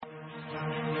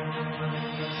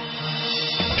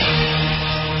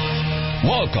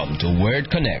Welcome to Word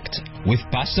Connect with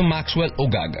Pastor Maxwell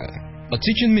Ogaga, a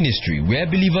teaching ministry where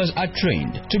believers are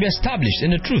trained to be established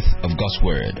in the truth of God's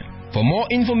Word. For more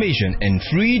information and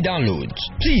free downloads,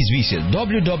 please visit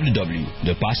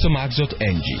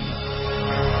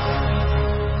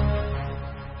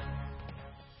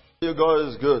www.thepastormax.ng. God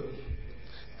is good.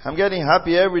 I'm getting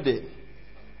happy every day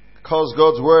because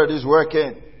God's Word is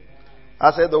working.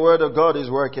 I said the Word of God is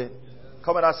working.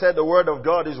 Come on, I said the Word of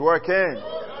God is working.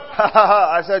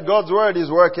 I said God's Word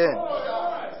is working.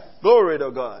 Glory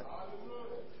to God.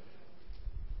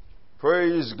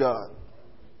 Praise God.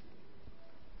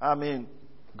 I mean,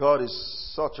 God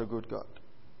is such a good God.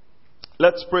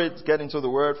 Let's pray to get into the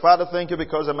Word. Father, thank you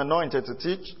because I'm anointed to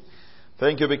teach.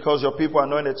 Thank you because your people are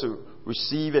anointed to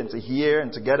receive and to hear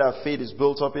and to get our faith is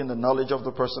built up in the knowledge of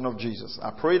the person of Jesus.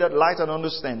 I pray that light and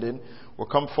understanding will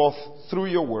come forth through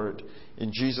your Word.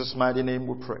 In Jesus' mighty name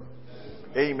we pray.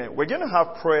 Amen. We're going to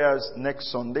have prayers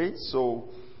next Sunday. So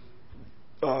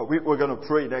we're going to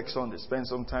pray next Sunday. Spend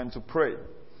some time to pray.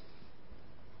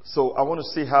 So I want to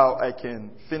see how I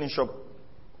can finish up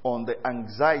on the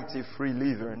anxiety-free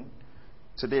living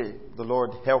today. The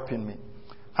Lord helping me.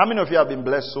 How many of you have been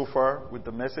blessed so far with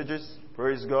the messages?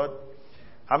 Praise God.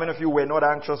 How many of you were not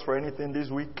anxious for anything this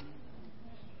week?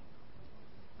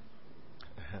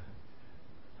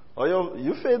 Oh,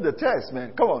 you failed the test,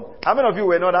 man. Come on. How many of you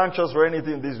were not anxious for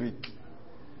anything this week?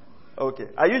 Okay.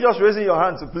 Are you just raising your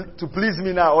hand to please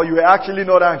me now, or you were actually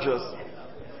not anxious?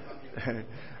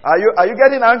 Are you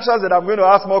getting anxious that I'm going to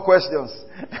ask more questions?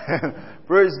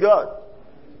 Praise God.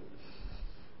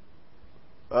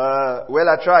 Well,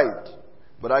 I tried,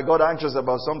 but I got anxious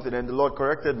about something, and the Lord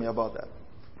corrected me about that.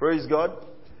 Praise God.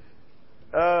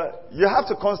 You have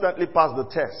to constantly pass the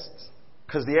test.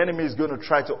 Because the enemy is going to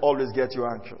try to always get you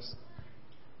anxious.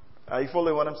 Are you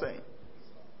following what I'm saying?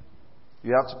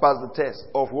 You have to pass the test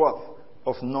of what?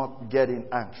 Of not getting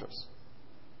anxious.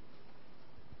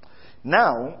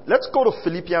 Now, let's go to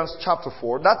Philippians chapter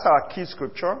 4. That's our key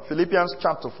scripture. Philippians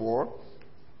chapter 4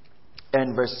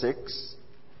 and verse 6.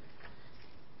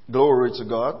 Glory to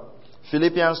God.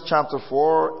 Philippians chapter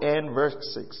 4 and verse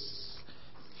 6.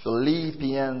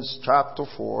 Philippians chapter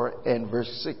 4 and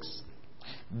verse 6.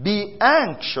 Be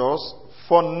anxious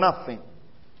for nothing.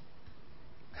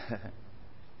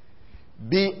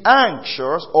 Be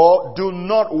anxious or do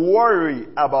not worry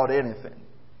about anything.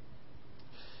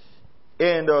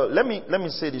 And let me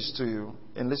say this to you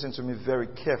and listen to me very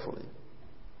carefully.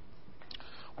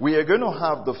 We are going to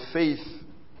have the faith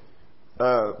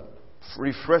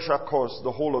refresher course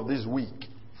the whole of this week.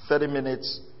 30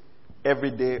 minutes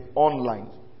every day online.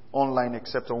 Online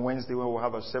except on Wednesday when we'll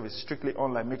have a service strictly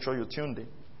online. Make sure you're tuned in.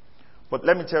 But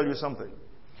let me tell you something.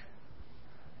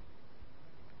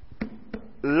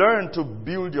 Learn to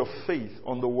build your faith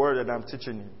on the word that I'm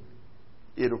teaching you.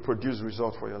 It will produce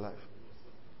results for your life.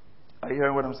 Are you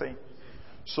hearing what I'm saying?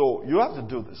 So you have to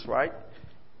do this, right?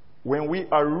 When we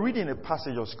are reading a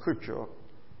passage of scripture,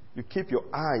 you keep your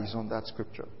eyes on that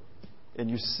scripture and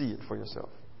you see it for yourself.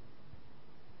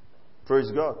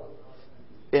 Praise God.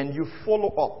 And you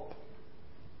follow up.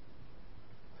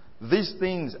 These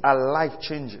things are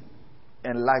life-changing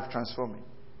and life-transforming.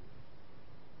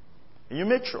 And you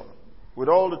make sure, with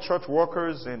all the church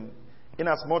workers and in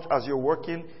as much as you're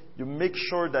working, you make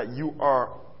sure that you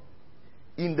are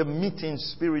in the meeting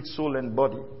spirit, soul, and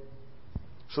body.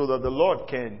 So that the Lord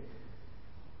can,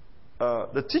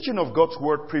 the teaching of God's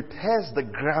Word prepares the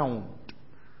ground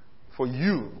for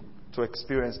you to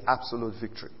experience absolute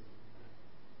victory.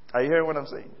 Are you hearing what I'm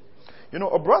saying? You know,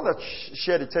 a brother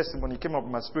shared a testimony. He came up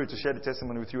with my spirit to share the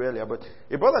testimony with you earlier. But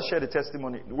a brother shared a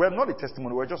testimony. Well, not a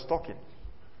testimony. We were just talking.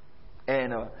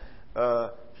 And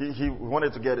he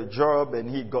wanted to get a job. And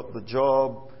he got the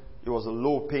job. It was a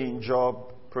low-paying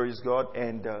job. Praise God.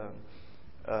 And,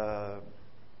 but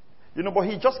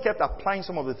he just kept applying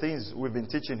some of the things we've been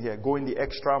teaching here. Going the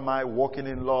extra mile, walking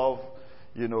in love,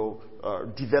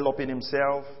 developing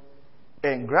himself.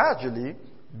 And gradually,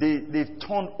 they've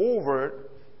turned over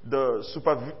the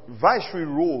supervisory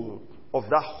role of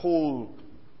that whole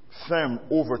firm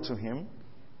over to him.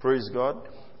 Praise God.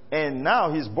 And now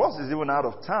his boss is even out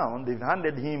of town. They've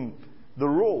handed him the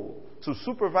role to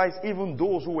supervise even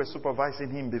those who were supervising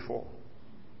him before.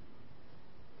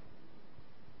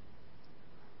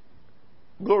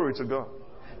 Glory to God.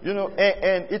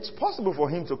 And it's possible for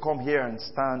him to come here and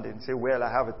stand and say, well, I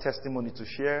have a testimony to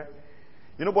share.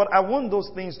 But I want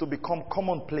those things to become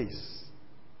commonplace.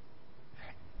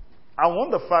 I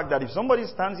want the fact that if somebody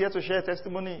stands here to share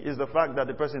testimony, is the fact that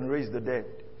the person raised the dead.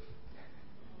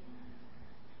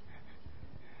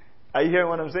 Are you hearing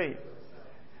what I'm saying?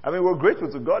 I mean, we're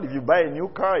grateful to God. If you buy a new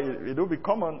car, it will be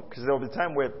common, because there will be a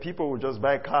time where people will just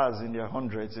buy cars in their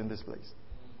hundreds in this place.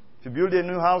 If you build a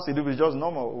new house, it will be just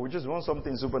normal. We just want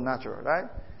something supernatural, right?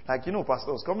 Like, Pastor,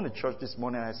 I was coming to church this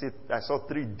morning and I saw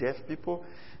 3 deaf people,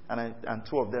 and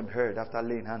 2 of them heard after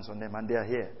laying hands on them, and they are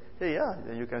here. Hey, yeah,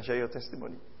 then you can share your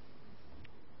testimony.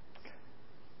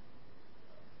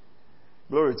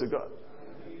 Glory to God.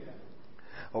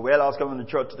 Oh, well, I was coming to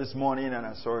church this morning and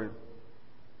I saw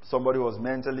somebody who was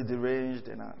mentally deranged,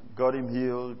 and I got him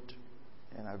healed,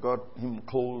 and I got him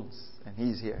clothes, and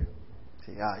he's here.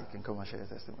 Say, yeah, you can come and share your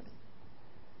testimony.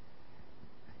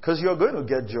 Because you're going to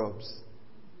get jobs.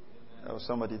 Oh,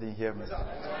 somebody didn't hear me.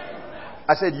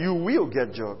 I said, you will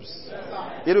get jobs.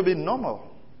 It'll be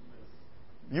normal.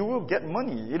 You will get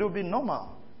money. It'll be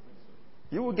normal.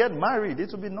 You will get married.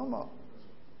 It will be normal.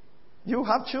 You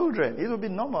have children. It will be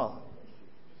normal.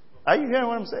 Are you hearing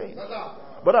what I'm saying?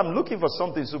 But I'm looking for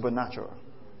something supernatural.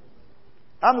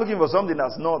 I'm looking for something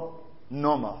that's not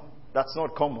normal. That's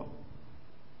not common.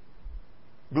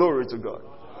 Glory to God.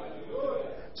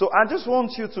 So I just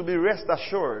want you to be rest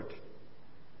assured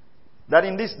that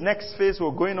in this next phase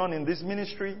we're going on in this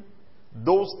ministry,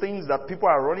 those things that people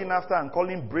are running after and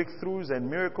calling breakthroughs and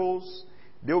miracles,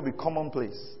 they will be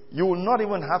commonplace. You will not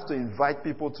even have to invite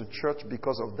people to church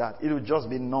because of that. It will just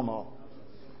be normal.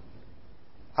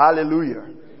 Hallelujah.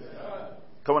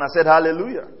 Come on, I said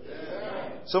hallelujah.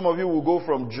 Some of you will go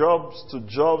from jobs to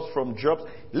jobs, from jobs.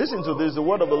 Listen to this, the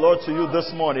word of the Lord to you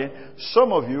this morning.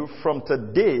 Some of you from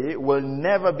today will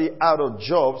never be out of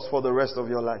jobs for the rest of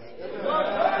your life.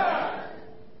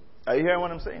 Are you hearing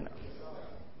what I'm saying now?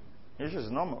 It's just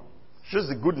normal. It's just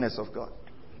the goodness of God.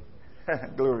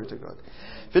 Glory to God.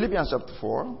 Philippians chapter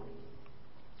 4.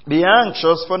 Be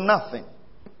anxious for nothing.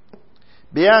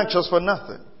 Be anxious for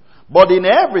nothing. But in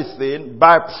everything,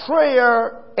 by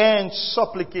prayer and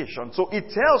supplication. So it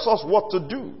tells us what to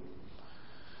do.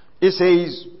 It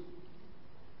says,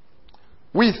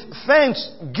 with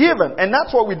thanksgiving. And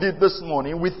that's what we did this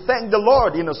morning. We thank the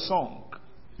Lord in a song.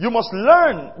 You must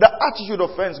learn the attitude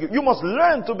of thanksgiving. You must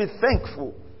learn to be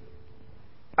thankful.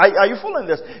 Are you following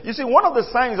this? You see, one of the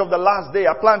signs of the last day,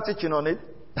 I plan teaching on it.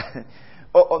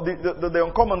 The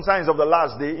uncommon signs of the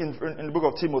last day in the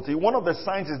book of Timothy. One of the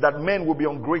signs is that men will be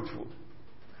ungrateful.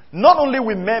 Not only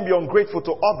will men be ungrateful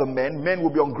to other men, men will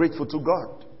be ungrateful to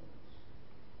God.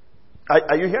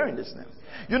 Are you hearing this now?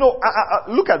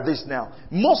 Look at this now.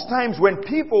 Most times when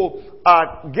people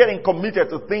are getting committed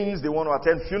to things, they want to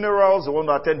attend funerals, they want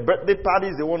to attend birthday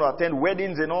parties, they want to attend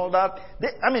weddings and all that.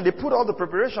 They put all the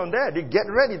preparation there. They get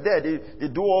ready there. They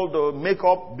do all the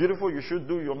makeup. Beautiful, you should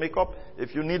do your makeup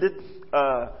if you need it.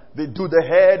 They do the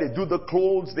hair, they do the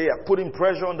clothes. They are putting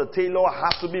pressure on the tailor.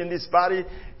 I have to be in this party.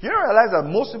 You realize that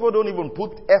most people don't even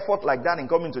put effort like that in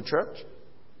coming to church?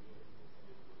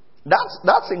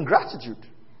 That's ingratitude.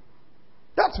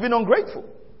 That's being ungrateful.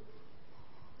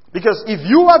 Because if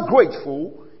you are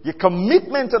grateful, your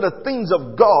commitment to the things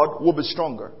of God will be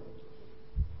stronger.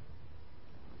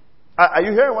 Are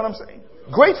you hearing what I'm saying?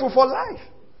 Grateful for life.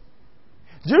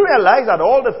 Do you realize that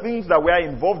all the things that we are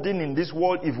involved in this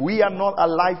world, if we are not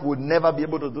alive, we'll never be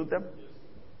able to do them?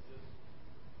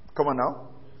 Come on now.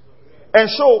 And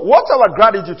so, what's our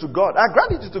gratitude to God? Our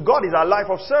gratitude to God is our life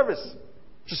of service.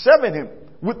 To serving Him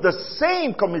with the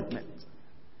same commitment.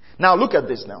 Now look at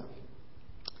this now.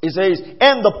 It says,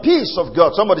 and the peace of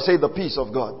God. Somebody say the peace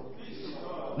of God.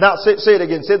 Now say it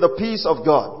again. Say the peace of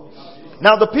God.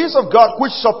 Now the peace of God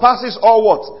which surpasses all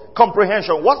what?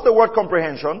 Comprehension. What's the word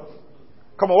comprehension?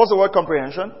 Come on, what's the word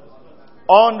comprehension?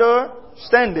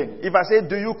 Understanding. If I say,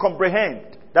 do you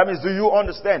comprehend? That means, do you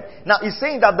understand? Now it's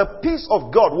saying that the peace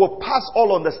of God will pass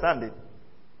all understanding.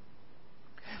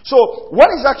 So,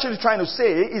 what he's actually trying to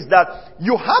say is that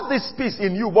you have this peace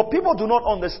in you, but people do not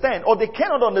understand, or they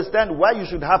cannot understand why you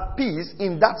should have peace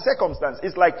in that circumstance.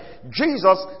 It's like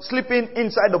Jesus sleeping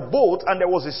inside the boat and there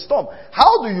was a storm.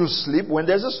 How do you sleep when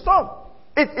there's a storm?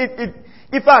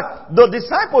 In fact, the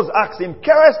disciples asked him,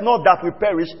 "Carest not that we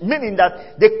perish?" Meaning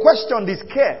that they questioned his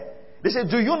care. They said,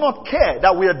 "Do you not care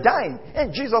that we are dying?"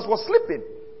 And Jesus was sleeping.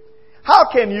 How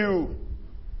can you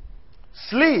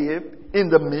sleep in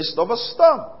the midst of a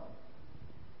storm?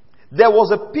 There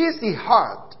was a peace he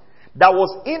had that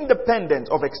was independent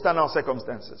of external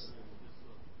circumstances.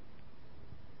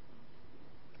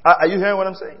 Are you hearing what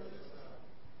I'm saying?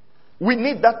 We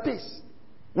need that peace.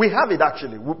 We have it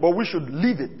actually, but we should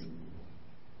live it.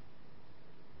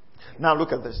 Now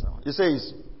look at this now. It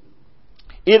says,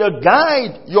 it'll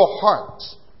guide your heart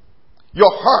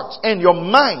and your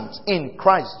mind in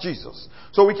Christ Jesus.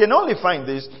 So we can only find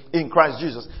this in Christ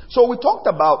Jesus. So we talked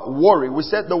about worry. We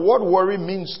said the word worry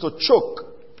means to choke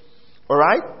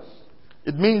Alright?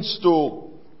 It means to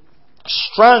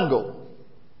strangle.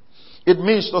 It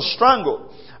means to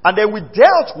strangle. And then we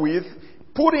dealt with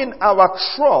putting our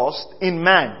trust in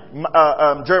man.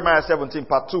 Jeremiah 17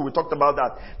 part 2, we talked about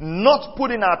that. Not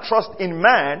putting our trust in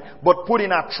man, but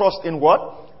putting our trust in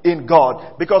what? In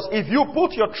God. Because if you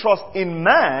put your trust in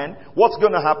man, what's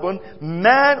going to happen?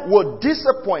 Man will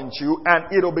disappoint you and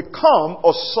it'll become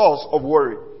a source of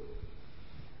worry.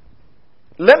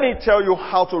 Let me tell you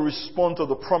how to respond to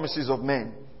the promises of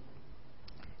men.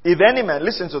 If any man,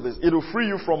 listen to this, it will free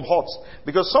you from hurts.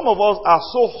 Because some of us are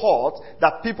so hurt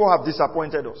that people have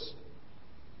disappointed us.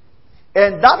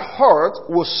 And that hurt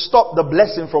will stop the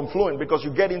blessing from flowing because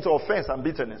you get into offense and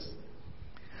bitterness.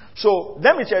 So,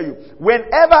 let me tell you,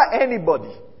 whenever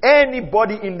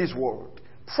anybody in this world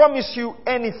promise you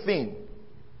anything,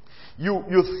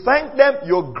 you thank them,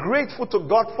 you're grateful to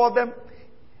God for them,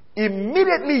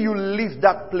 immediately you leave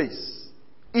that place.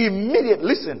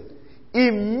 Immediately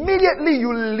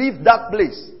you leave that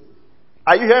place.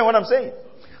 Are you hearing what I'm saying?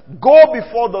 Go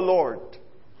before the Lord.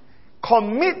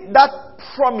 Commit that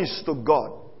promise to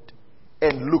God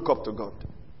and look up to God.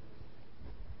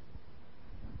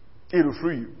 It will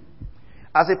free you.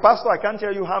 As a pastor, I can't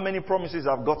tell you how many promises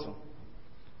I've gotten.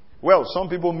 Well, some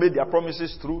people made their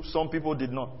promises through, some people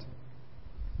did not.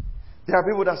 There are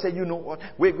people that say, you know what,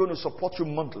 we're going to support you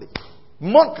monthly.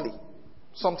 Monthly,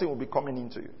 something will be coming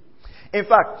into you. In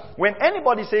fact, when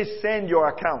anybody says send your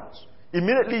account,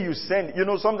 immediately you send. You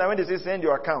know, sometimes when they say send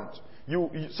your account,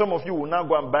 some of you will now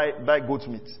go and buy goat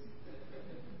meat.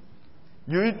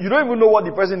 You don't even know what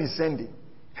the person is sending.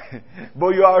 But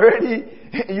you are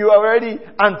already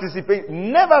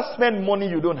anticipating. Never spend money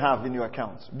you don't have in your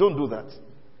account. Don't do that.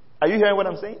 Are you hearing what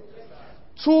I'm saying?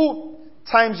 2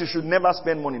 times you should never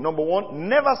spend money. Number 1,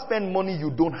 never spend money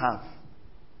you don't have.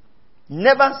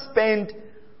 Never spend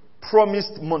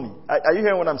promised money. Are you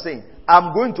hearing what I'm saying?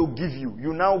 I'm going to give you.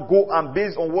 You now go and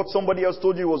based on what somebody else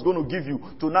told you was going to give you,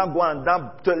 to now go and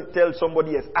tell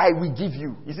somebody else, I will give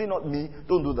you. Is it not me?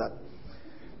 Don't do that.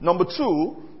 Number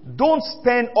 2, don't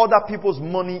spend other people's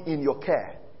money in your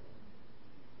care.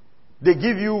 They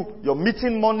give you your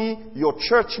meeting money, your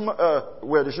church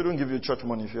well, they shouldn't give you church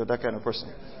money if you're that kind of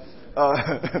person.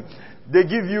 They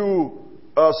give you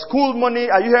school money.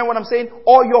 Are you hearing what I'm saying?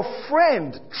 Or your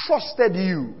friend trusted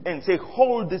you and say,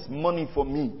 hold this money for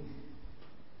me.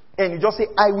 And you just say,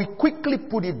 I will quickly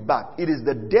put it back. It is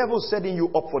the devil setting you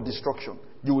up for destruction.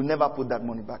 You will never put that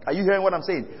money back. Are you hearing what I'm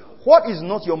saying? What is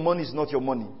not your money is not your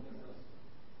money.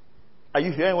 Are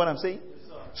you hearing what I'm saying?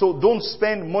 So don't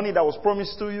spend money that was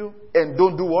promised to you, and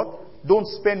don't do what? Don't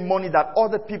spend money that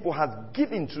other people have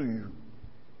given to you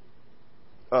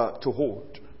to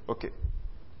hold. Okay.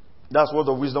 That's word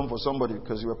of wisdom for somebody,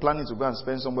 because you were planning to go and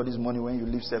spend somebody's money when you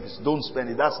leave service. Don't spend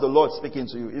it. That's the Lord speaking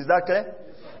to you. Is that clear?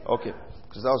 Okay.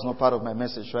 Because that was not part of my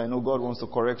message. So I know God wants to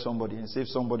correct somebody and save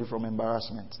somebody from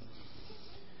embarrassment.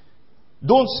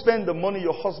 Don't spend the money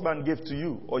your husband gave to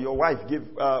you or your wife gave.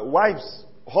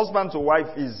 Husband to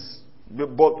wife is,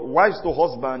 but wives to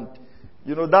husband,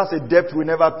 you know, that's a debt we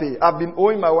never pay. I've been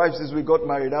owing my wife since we got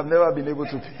married. I've never been able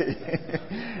to pay.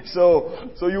 So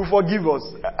you forgive us.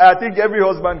 I think every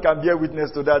husband can bear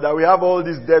witness to that we have all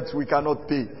these debts we cannot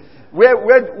pay.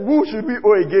 Who should we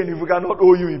owe again if we cannot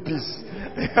owe you in peace?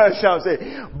 Shall I say?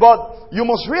 But you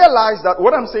must realize that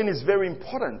what I'm saying is very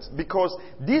important, because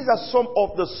these are some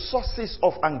of the sources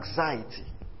of anxiety.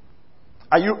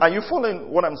 Are you following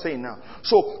what I'm saying now?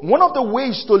 So one of the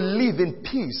ways to live in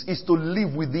peace is to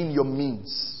live within your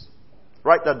means.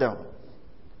 Write that down.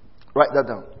 Write that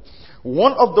down.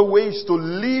 One of the ways to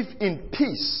live in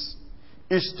peace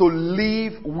is to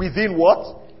live within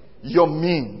what? Your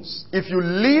means. If you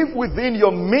live within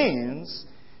your means,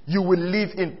 you will live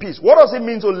in peace. What does it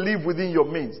mean to live within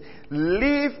your means?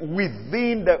 Live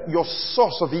within your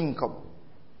source of income.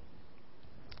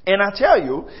 And I tell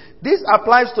you, this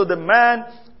applies to the man.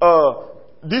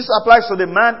 This applies to the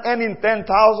man earning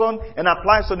 10,000 and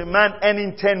applies to the man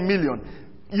earning 10 million.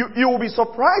 You will be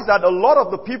surprised that a lot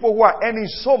of the people who are earning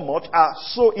so much are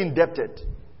so indebted.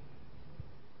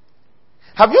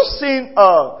 Have you seen?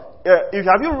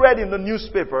 Have you read in the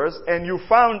newspapers and you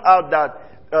found out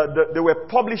that they were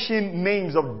publishing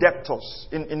names of debtors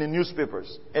in the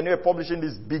newspapers, and they were publishing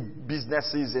these big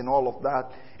businesses and all of that.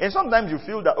 And sometimes you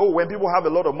feel that, when people have a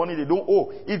lot of money, they don't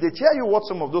owe. If they tell you what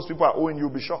some of those people are owing,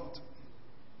 you'll be shocked.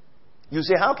 You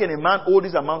say, how can a man owe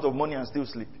this amount of money and still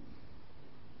sleep?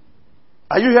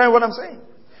 Are you hearing what I'm saying?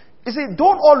 You see,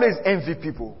 don't always envy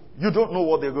people. You don't know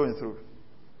what they're going through.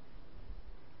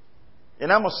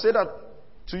 And I must say that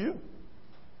to you.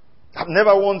 I've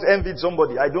never once envied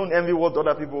somebody. I don't envy what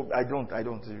other people. I don't.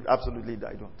 Absolutely,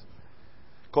 I don't.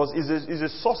 Because it's a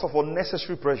source of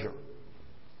unnecessary pressure.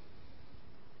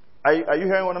 Are you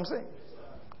hearing what I'm saying?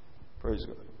 Praise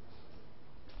God.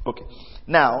 Okay.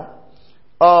 Now,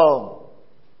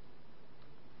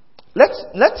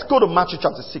 let's go to Matthew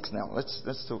chapter 6 now.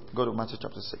 Let's go to Matthew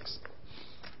chapter 6.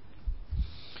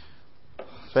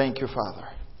 Thank you, Father.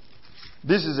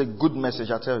 This is a good message,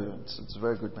 I tell you. It's a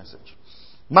very good message.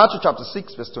 Matthew chapter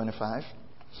 6, verse 25.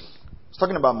 It's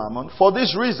talking about Mammon. For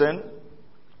this reason,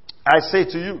 I say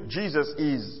to you, Jesus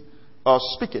is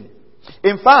speaking.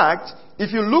 In fact,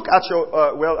 if you look at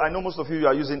your, well, I know most of you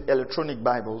are using electronic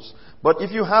Bibles, but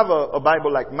if you have a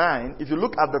Bible like mine, if you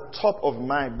look at the top of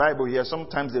my Bible here,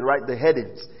 sometimes they write the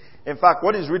headings. In fact,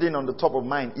 what is written on the top of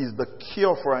mine is the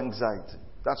cure for anxiety.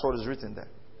 That's what is written there.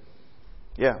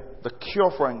 Yeah, the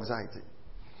cure for anxiety.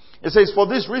 It says, for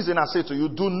this reason I say to you,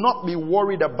 do not be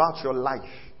worried about your life,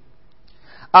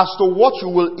 as to what you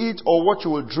will eat or what you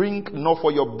will drink, nor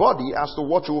for your body as to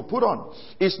what you will put on.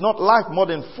 Is not life more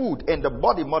than food, and the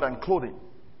body more than clothing?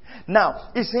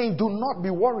 Now, it's saying do not be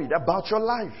worried about your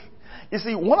life. You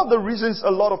see, one of the reasons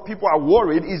a lot of people are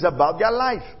worried is about their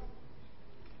life.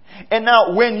 And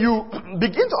now, when you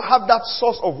begin to have that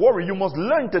source of worry, you must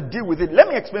learn to deal with it. Let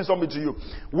me explain something to you.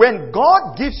 When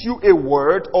God gives you a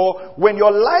word, or when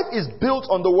your life is built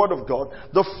on the word of God,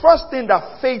 the first thing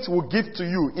that faith will give to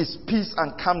you is peace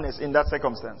and calmness in that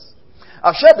circumstance.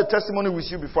 I've shared the testimony with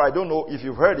you before. I don't know if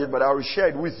you've heard it, but I will share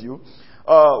it with you.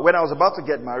 When I was about to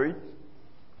get married,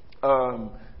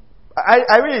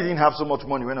 I really didn't have so much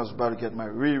money when I was about to get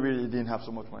married. Really didn't have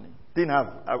so much money.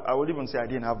 I would even say I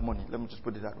didn't have money. Let me just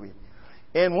put it that way.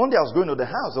 And one day I was going to the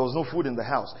house. There was no food in the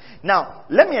house. Now,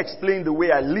 let me explain the way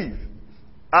I live.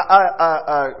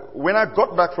 When I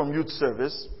got back from youth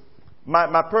service,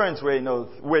 my parents were in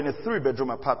a 3-bedroom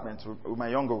apartment with my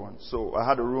younger one. So I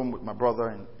had a room with my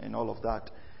brother and all of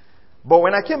that. But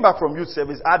when I came back from youth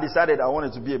service, I decided I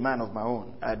wanted to be a man of my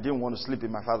own. I didn't want to sleep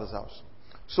in my father's house.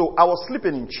 So I was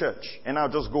sleeping in church, and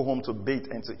I'll just go home to bathe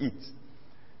and to eat.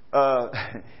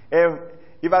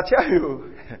 If I tell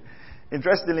you,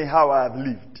 interestingly, how I have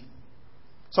lived,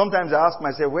 sometimes I ask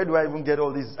myself, where do I even get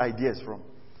all these ideas from?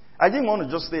 I didn't want to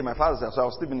just stay in my father's house, so I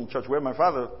was sleeping in church where my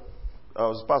father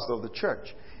was pastor of the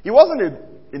church. It wasn't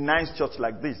a nice church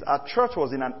like this. Our church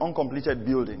was in an uncompleted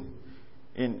building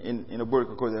in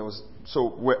Oborikoko.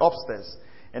 So we're upstairs,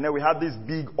 and then we had these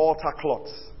big altar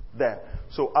cloths there.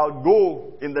 So I'll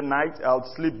go in the night, I'll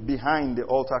sleep behind the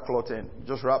altar cloth and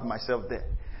just wrap myself there.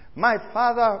 My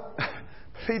father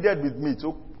pleaded with me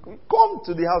to come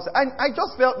to the house. And I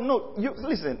just felt, no,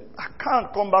 listen, I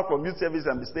can't come back from youth service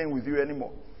and be staying with you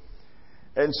anymore.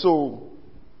 And so,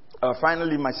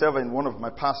 finally, myself and one of my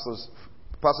pastor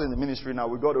in the ministry now,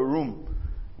 we got a room.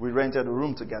 We rented a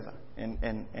room together.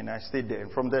 And I stayed there.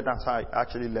 And from there, that's how I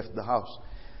actually left the house.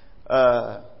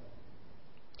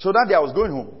 So that day I was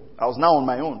going home. I was now on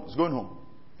my own. I was going home.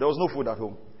 There was no food at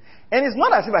home. And it's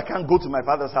not as if I can't go to my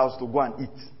father's house to go and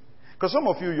eat. Because some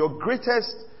of you, your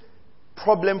greatest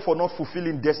problem for not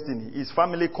fulfilling destiny is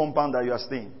family compound that you are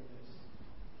staying.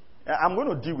 I'm going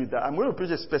to deal with that. I'm going to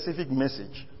preach a specific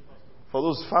message for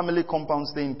those family compound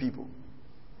staying people.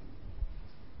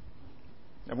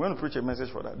 I'm going to preach a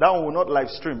message for that. That one will not live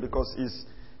stream because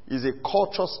it's a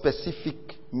culture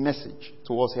specific message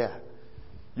to us here.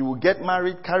 You will get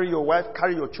married, carry your wife,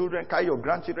 carry your children, carry your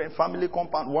grandchildren, family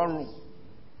compound, one room.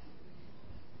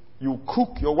 You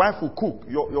cook, your wife will cook.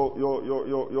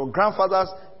 Your grandfather's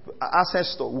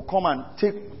ancestor will come and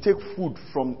take food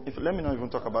from. Let me not even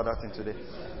talk about that thing today.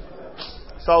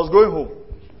 So I was going home.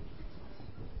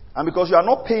 And because you are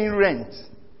not paying rent,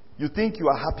 you think you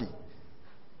are happy.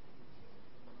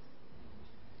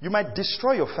 You might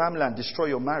destroy your family and destroy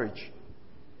your marriage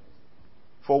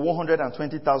for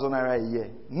 120,000 naira a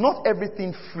year. Not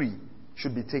everything free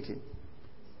should be taken.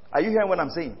 Are you hearing what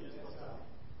I'm saying?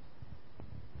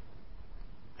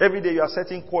 Every day you are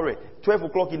setting quarrel. 12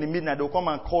 o'clock in the midnight, they'll come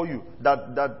and call you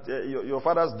that your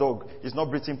father's dog is not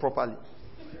breathing properly.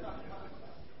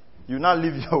 You now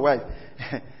leave your wife.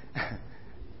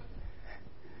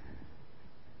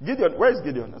 Gideon, where is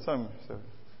Gideon?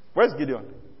 Where's Gideon?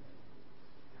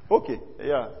 Okay,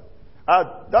 yeah.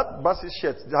 That Bass's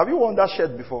shirt. Have you worn that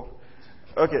shirt before?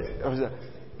 Okay.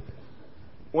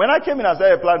 When I came in and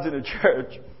started planting a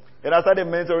church, and I started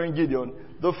mentoring Gideon,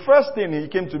 the first thing he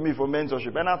came to me for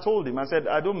mentorship, and I told him, I said,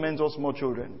 I don't mentor small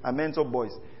children. I mentor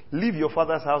boys. Leave your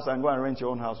father's house and go and rent your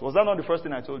own house. Was that not the first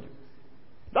thing I told you?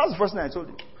 That was the first thing I told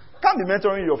you. Can't be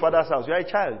mentoring your father's house. You are a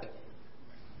child.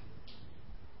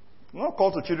 You're not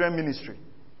called to children ministry.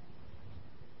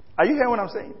 Are you hearing what I'm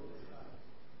saying?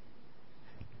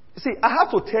 See, I have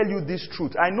to tell you this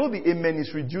truth. I know the amen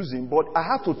is reducing, but I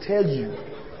have to tell you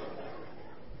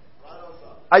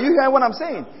Are you hearing what I'm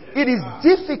saying? It is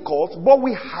difficult, but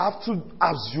we have to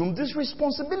assume these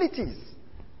responsibilities.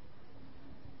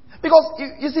 Because,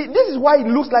 you see, this is why it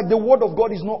looks like the word of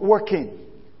God is not working.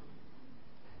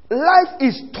 Life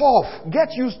is tough.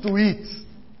 Get used to it.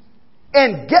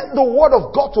 And get the word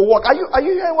of God to work. Are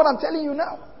you hearing what I'm telling you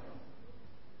now?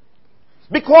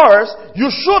 Because you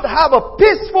should have a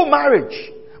peaceful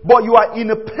marriage, but you are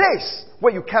in a place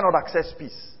where you cannot access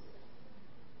peace.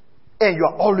 And you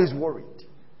are always worried.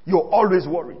 You're always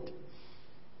worried.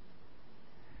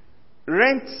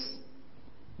 Rent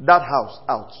that house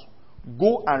out.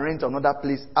 Go and rent another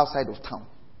place outside of town.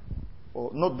 Or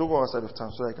don't go outside of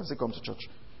town so I can still come to church.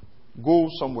 Go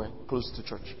somewhere close to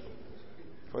church.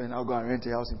 For now, go and rent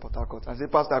a house in Port Harcourt and say,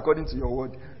 Pastor, according to your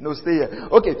word, no, stay here.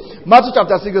 Okay, Matthew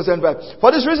chapter 6, verse 5. For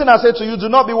this reason I say to you,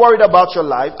 do not be worried about your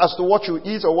life as to what you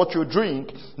eat or what you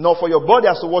drink, nor for your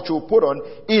body as to what you will put on.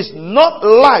 Is not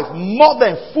life more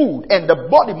than food, and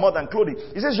the body more than clothing?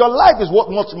 He says, your life is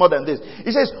worth much more than this.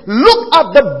 He says, look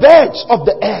at the birds of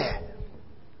the air.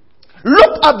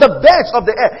 Look at the birds of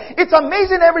the air. It's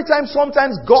amazing every time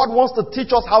sometimes God wants to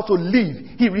teach us how to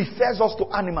live. He refers us to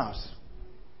animals.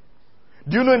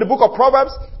 Do you know in the book of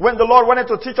Proverbs, when the Lord wanted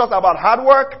to teach us about hard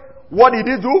work, what did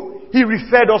He do? He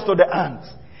referred us to the ants.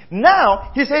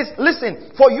 Now, He says, listen,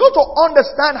 for you to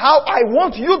understand how I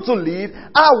want you to live,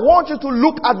 I want you to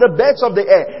look at the birds of the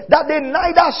air, that they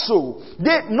neither sow,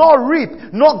 they nor reap,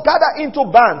 nor gather into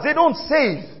barns. They don't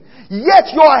save.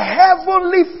 Yet your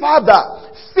heavenly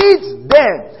Father feeds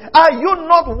them. Are you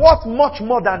not worth much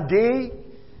more than they?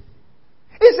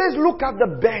 He says, look at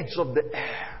the birds of the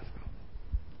air.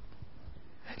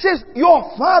 He says,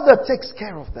 your Father takes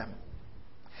care of them.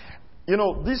 You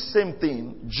know, this same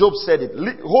thing, Job said it.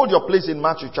 Hold your place in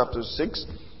Matthew chapter 6.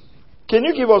 Can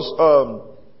you give us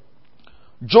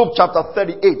Job chapter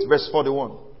 38 verse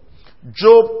 41?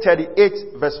 Job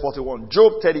 38 verse 41.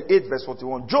 Job 38 verse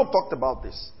 41. Job talked about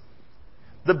this.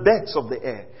 The birds of the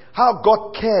air. How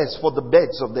God cares for the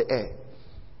birds of the air.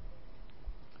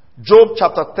 Job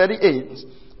chapter 38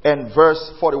 and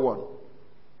verse 41.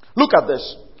 Look at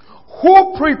this.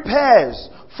 Who prepares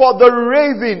for the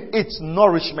raven its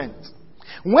nourishment?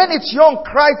 When its young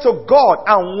cry to God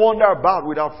and wander about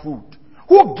without food.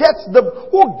 Who gives the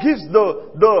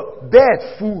bird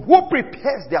food? Who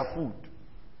prepares their food?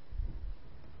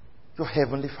 Your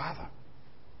heavenly Father.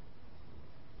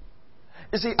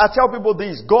 You see, I tell people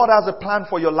this. God has a plan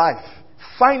for your life.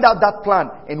 Find out that plan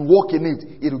and walk in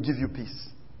it. It will give you peace.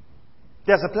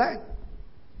 There's a plan.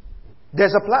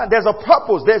 There's a plan. There's a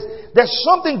purpose. There's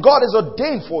something God has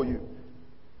ordained for you.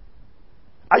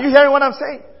 Are you hearing what I'm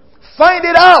saying? Find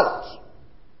it out.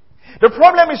 The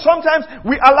problem is sometimes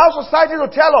we allow society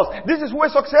to tell us this is who a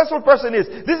successful person is.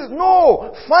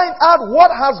 No. Find out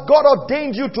what has God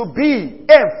ordained you to be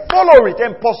and follow it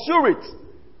and pursue it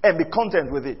and be content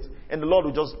with it. And the Lord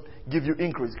will just give you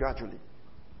increase gradually.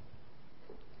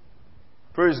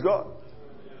 Praise God.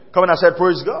 Come on, I said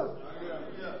praise God.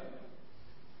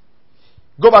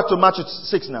 Go back to Matthew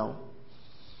 6 now.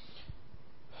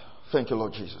 Thank you,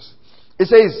 Lord Jesus. It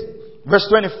says, verse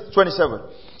 27.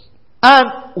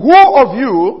 And who of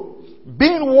you,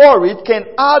 being worried, can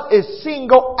add a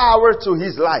single hour to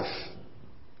his life?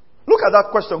 Look at that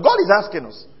question. God is asking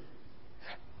us.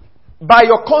 By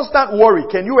your constant worry,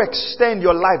 can you extend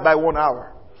your life by 1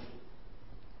 hour?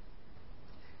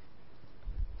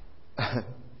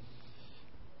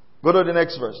 Go to the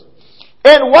next verse.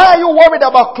 And why are you worried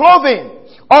about clothing?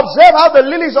 Observe how the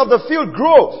lilies of the field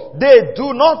grow. They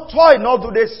do not toil, nor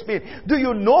do they spin. Do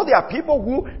you know there are people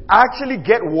who actually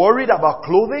get worried about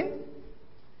clothing?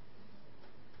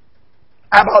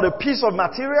 About a piece of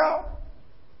material?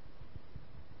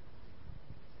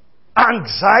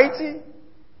 Anxiety?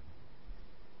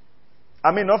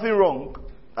 I mean, nothing wrong.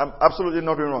 Absolutely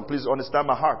nothing wrong. Please understand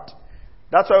my heart.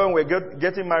 That's why when we're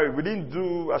getting married, we didn't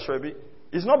do Ashwebi.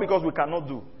 It's not because we cannot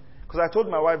do. Because I told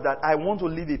my wife that I want to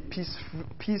live a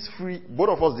peace-free, both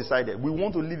of us decided, we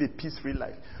want to live a peace-free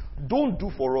life. Don't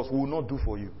do for us, we will not do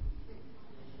for you.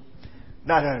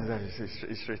 No,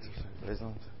 it's straight.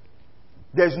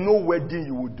 There's no wedding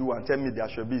you will do and tell me the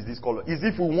Ashwebi is this color. It's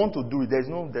if we want to do it,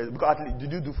 because at least,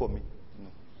 did you do for me? No.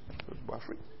 We're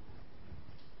free.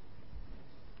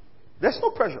 There's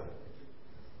no pressure.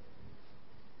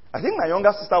 I think my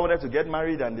younger sister wanted to get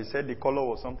married and they said the color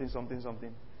was something.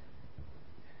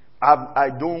 I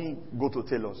don't go to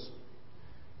tailors.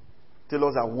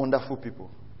 Tailors are wonderful people.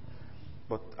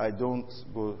 But I don't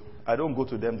go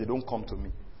to them, they don't come to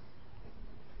me.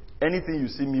 Anything you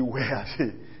see me wear,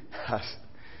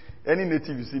 any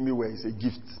native you see me wear is a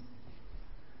gift.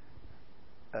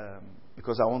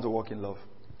 Because I want to walk in love.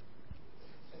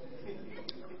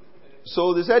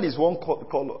 So they said it's one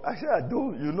color. I said, I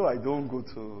don't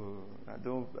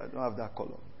have that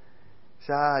color.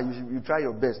 Say, you try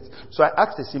your best. So I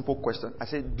asked a simple question. I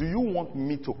said, do you want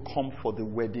me to come for the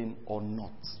wedding or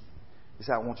not? He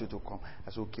said, I want you to come.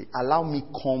 I said, okay, allow me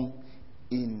come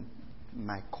in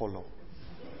my color.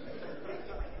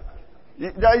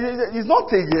 It's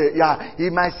not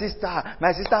my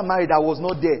sister married, I was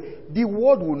not there. The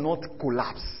world will not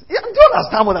collapse. Do you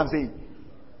understand what I'm saying?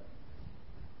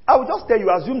 I will just tell you,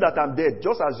 assume that I'm dead.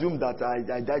 Just assume that I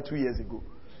died 2 years ago.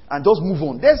 And just move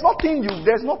on. There's nothing,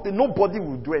 nobody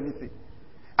will do anything.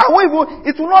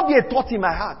 It will not be a thought in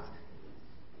my heart.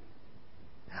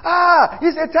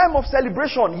 It's a time of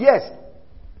celebration. Yes.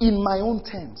 In my own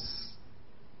terms.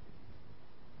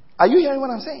 Are you hearing what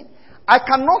I'm saying? I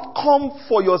cannot come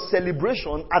for your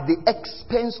celebration at the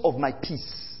expense of my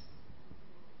peace.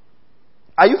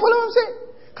 Are you following what I'm saying?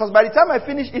 Because by the time I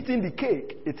finish eating the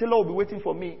cake, a tailor will be waiting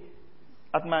for me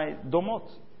at my domot.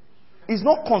 It's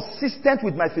not consistent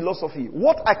with my philosophy.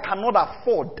 What I cannot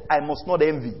afford, I must not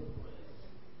envy.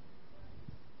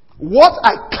 What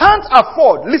I can't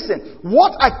afford, listen,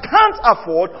 what I can't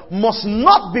afford must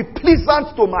not be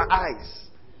pleasant to my eyes.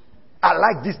 I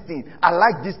like this thing. I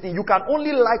like this thing. You can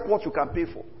only like what you can pay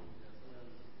for.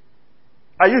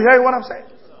 Are you hearing what I'm saying?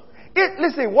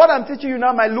 Listen, what I'm teaching you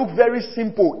now might look very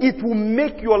simple. It will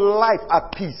make your life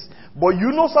at peace. But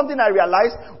you know something I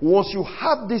realized? Once you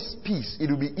have this peace, it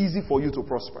will be easy for you to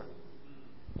prosper.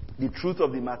 The truth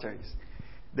of the matter is,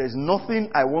 there's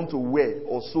nothing I want to wear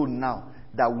or so now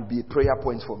that will be a prayer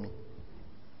point for me.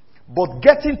 But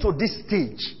getting to this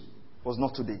stage was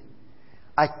not today.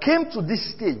 I came to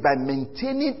this stage by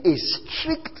maintaining a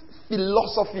strict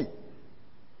philosophy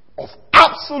of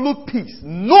absolute peace.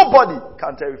 Nobody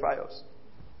can terrify us.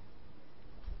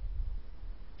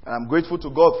 And I'm grateful to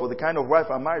God for the kind of wife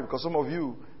I married, because some of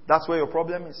you, that's where your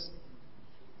problem is.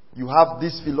 You have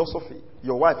this philosophy.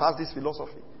 Your wife has this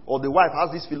philosophy. Or the wife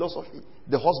has this philosophy.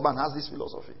 The husband has this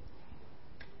philosophy.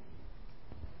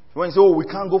 When you say, we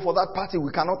can't go for that party,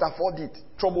 we cannot afford it,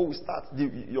 trouble will start.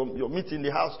 Your meat in the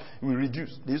house will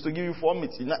reduce. They used to give you 4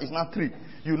 meats, it's not 3.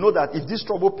 You know that if this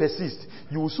trouble persists,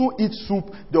 you will soon eat soup,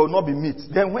 there will not be meat.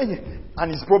 Then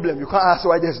and it's problem, you can't ask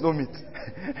why there's no meat.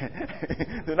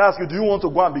 They ask you, do you want to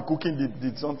go and be cooking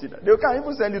something? They can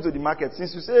even send you to the market.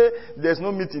 Since you say there's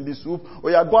no meat in the soup,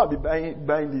 or you're going to be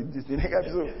buying this thing.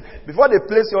 So before they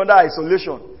place you under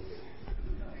isolation,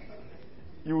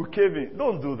 you will cave in.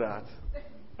 Don't do that.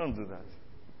 Don't do that.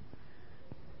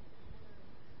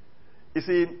 You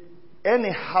see,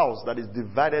 any house that is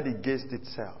divided against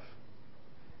itself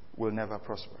will never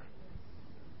prosper.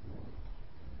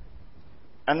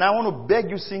 And I want to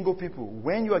beg you single people,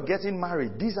 when you are getting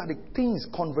married, these are the things,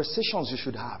 conversations you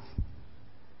should have.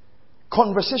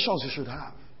 Conversations you should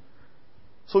have.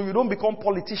 So you don't become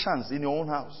politicians in your own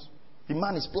house. The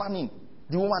man is planning.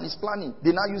 The woman is planning.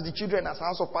 They now use the children as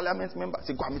House of Parliament members.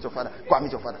 Say, go and meet your father. Go and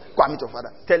meet your father. Go and meet your father.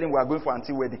 Tell him we are going for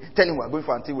auntie wedding. Tell him we are going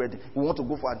for auntie wedding. We want to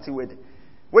go for auntie wedding.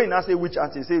 When you now say which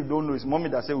auntie, say you don't know. It's mommy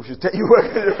that say we should tell you.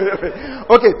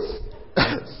 Okay.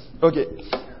 Okay.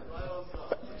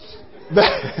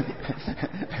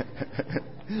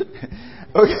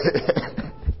 Okay.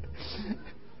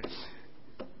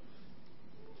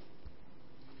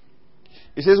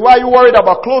 He says, why are you worried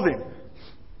about clothing?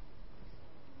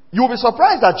 You will be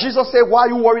surprised that Jesus said, why are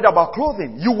you worried about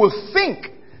clothing? You will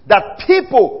think that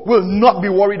people will not be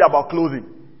worried about clothing.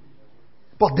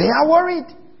 But they are worried.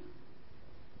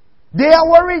 They are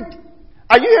worried.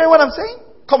 Are you hearing what I'm saying?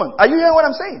 Come on. Are you hearing what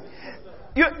I'm saying?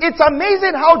 It's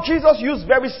amazing how Jesus used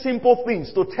very simple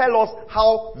things to tell us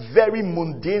how very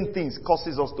mundane things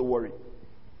causes us to worry.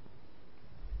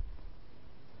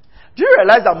 Do you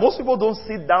realize that most people don't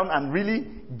sit down and really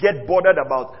get bothered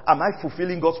about, am I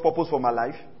fulfilling God's purpose for my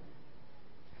life?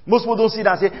 Most people don't sit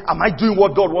down and say, am I doing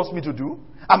what God wants me to do?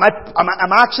 Am I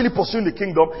actually pursuing the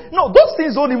kingdom? No, those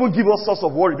things don't even give us source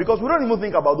of worry, because we don't even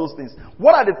think about those things.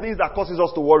 What are the things that causes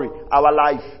us to worry? Our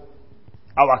life,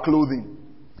 our clothing.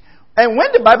 And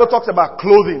when the Bible talks about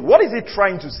clothing, what is it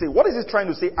trying to say? What is it trying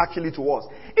to say actually to us?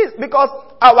 It's because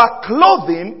our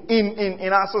clothing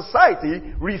in our society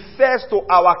refers to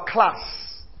our class.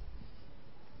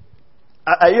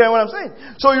 Are you hearing what I'm saying?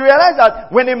 So you realize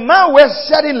that when a man wears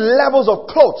certain levels of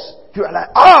clothes, you are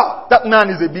like, that man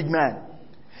is a big man.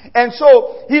 And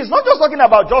so he's not just talking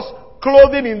about just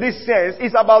clothing in this sense.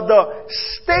 It's about the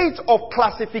state of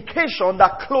classification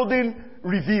that clothing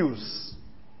reveals.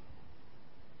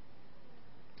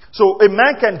 So a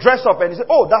man can dress up and he say,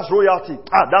 that's royalty.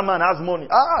 That man has money.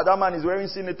 That man is wearing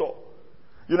senator.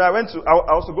 You know, I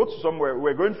also go to somewhere.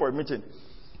 We're going for a meeting.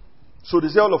 So they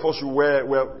say all of us should wear,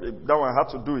 well, that one I had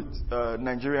to do it.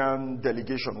 Nigerian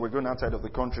delegation. We're going outside of the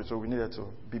country, so we needed to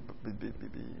be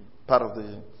part of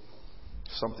the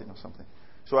something or something.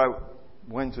 So I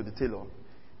went to the tailor,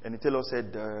 and the tailor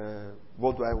said,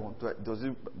 what do I want?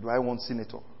 Do I want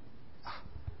senator?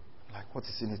 I'm like, what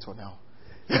is senator now?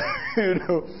 You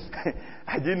know,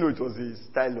 I didn't know it was the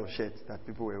style of shirt that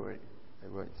people were wearing. They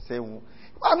were saying,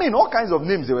 I mean, all kinds of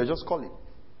names they were just calling.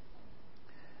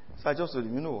 So I just told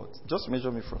him, you know what? Just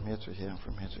measure me from here to here and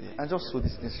from here to here. And just sew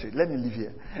this thing straight. Let me live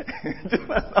here.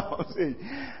 That's what I'm saying.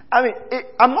 I mean,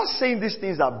 I'm not saying these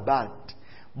things are bad.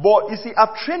 But you see,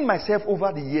 I've trained myself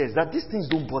over the years that these things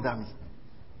don't bother me.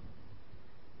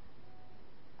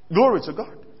 Glory to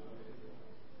God.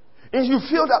 And you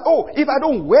feel that, oh, if I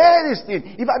don't wear this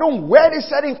thing, if I don't wear this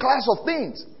certain class of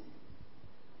things,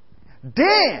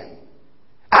 then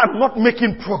I'm not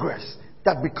making progress.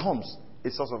 That becomes a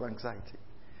source of anxiety.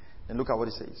 And look at what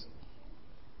it says.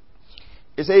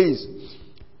 It says,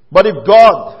 but if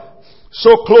God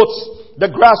so clothes the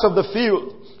grass of the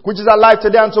field, which is alive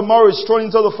today and tomorrow is thrown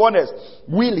into the furnace,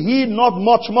 will He not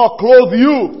much more clothe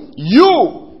you?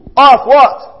 You of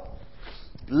what?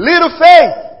 Little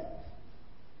faith.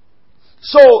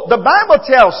 So the Bible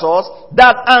tells us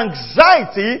that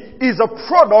anxiety is a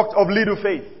product of little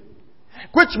faith.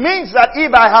 Which means that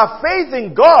if I have faith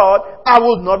in God, I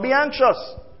will not be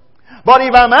anxious. But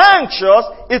if I'm anxious,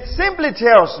 it simply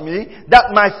tells me that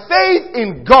my faith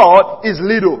in God is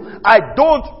little. I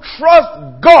don't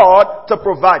trust God to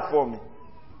provide for me.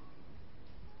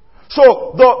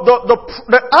 So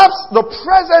the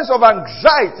presence of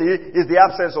anxiety is the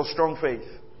absence of strong faith.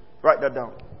 Write that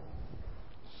down.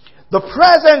 The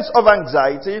presence of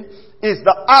anxiety is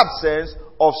the absence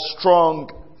of strong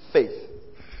faith.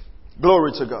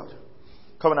 Glory to God.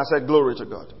 Come on, I said glory to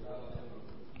God.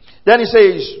 Then he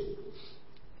says,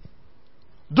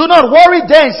 do not worry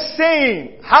then,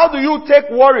 saying, how do you take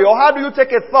worry or how do you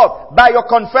take a thought? By your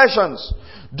confessions.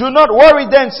 Do not worry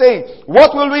then, saying,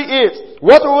 what will we eat?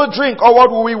 What will we drink? Or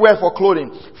what will we wear for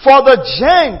clothing? For the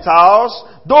Gentiles,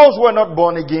 those who are not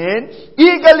born again,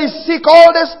 eagerly seek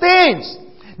all these things.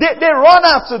 They run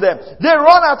after them. They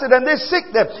run after them. They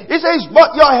seek them. It says,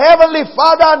 but your heavenly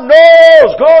Father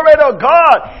knows, glory to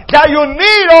God, that you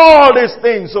need all these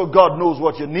things. So God knows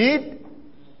what you need.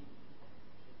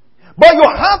 But you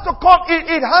have to come,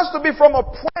 it has to be from a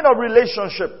point of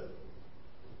relationship.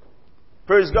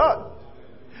 Praise God.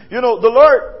 You know, the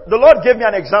Lord gave me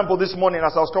an example this morning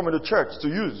as I was coming to church to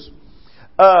use.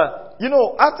 You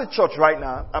know, after church right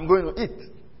now, I'm going to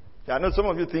eat. I know some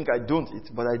of you think I don't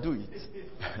eat, but I do eat.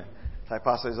 My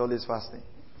pastor is always fasting.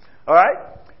 Alright?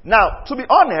 Now, to be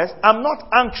honest, I'm not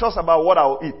anxious about what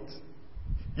I'll eat.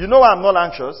 You know why I'm not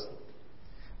anxious?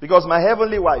 Because my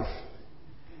heavenly wife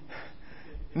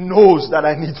knows that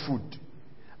I need food.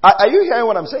 Are you hearing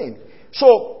what I'm saying?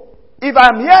 So, if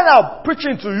I'm here now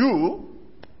preaching to you,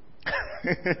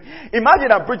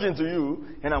 imagine I'm preaching to you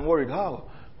and I'm worried,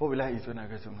 what will I eat when I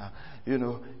get home now? You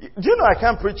know, do you know I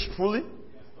can't preach fully?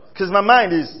 Because my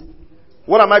mind is,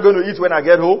 what am I going to eat when I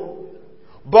get home?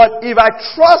 But if I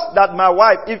trust that my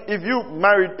wife, if you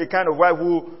married a kind of wife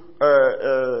who,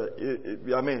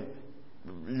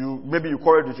 maybe you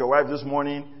quarreled with your wife this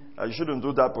morning, you shouldn't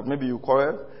do that, but maybe you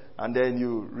quarrel, and then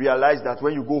you realize that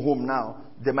when you go home now,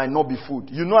 there might not be food.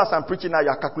 You know, as I'm preaching now,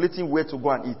 you're calculating where to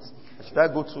go and eat. Should I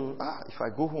go to, if I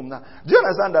go home now? Do you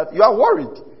understand that? You are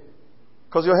worried.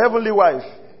 Because your heavenly wife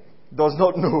does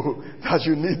not know that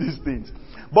you need these things.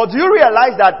 But do you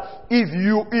realize that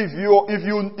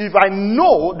if I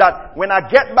know that when I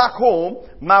get back home,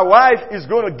 my wife is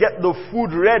going to get the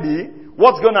food ready,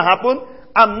 what's going to happen?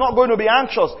 I'm not going to be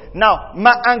anxious. Now,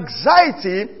 my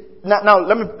anxiety, now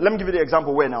let me give you the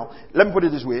example where now. Let me put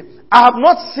it this way. I have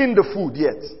not seen the food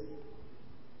yet.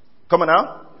 Come on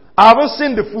now. I haven't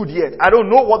seen the food yet. I don't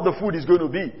know what the food is going to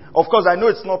be. Of course, I know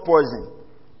it's not poison.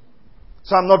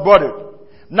 So I'm not bothered.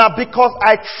 Now, because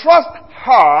I trust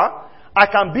her, I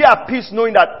can be at peace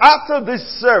knowing that after this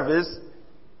service,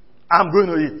 I'm going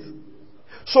to eat.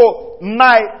 So,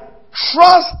 my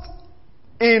trust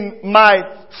in my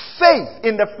faith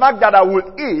in the fact that I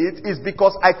will eat is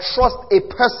because I trust a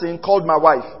person called my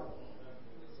wife.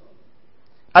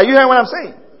 Are you hearing what I'm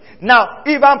saying? Now,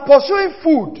 if I'm pursuing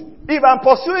food,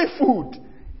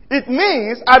 it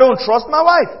means I don't trust my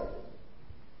wife.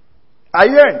 Are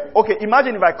you hearing? Okay,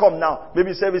 imagine if I come now,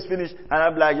 maybe service finished, and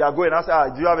I'm like, you are going, I say,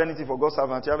 do you have anything for God's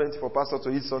servant? Do you have anything for pastor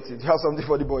to eat something? Do you have something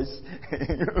for the boys?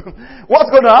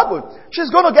 What's going to happen? She's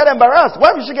going to get embarrassed.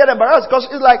 Why will she get embarrassed? Because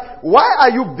it's like, why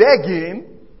are you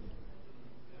begging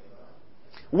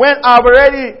when I've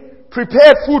already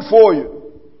prepared food for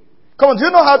you? Come on, do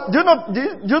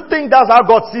you think that's how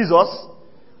God sees us?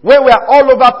 When we are all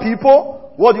over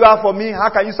people, what do you have for me?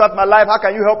 How can you start my life? How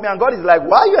can you help me? And God is like,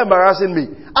 why are you embarrassing me?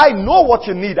 I know what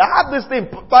you need. I have this thing.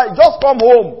 Just come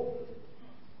home.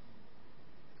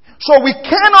 So we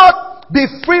cannot be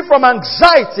free from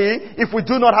anxiety if we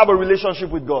do not have a relationship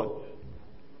with God.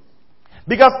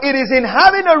 Because it is in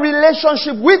having a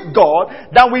relationship with God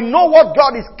that we know what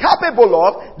God is capable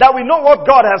of, that we know what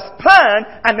God has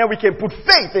planned, and then we can put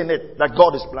faith in it that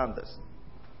God has planned this.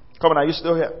 Come on, are you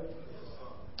still here?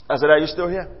 I said, are you still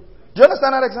here? Do you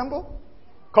understand that example?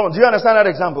 Come on, do you understand that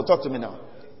example? Talk to me now.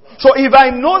 So if I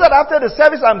know that after the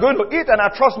service I'm going to eat and I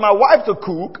trust my wife to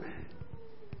cook,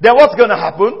 then what's going to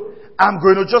happen? I'm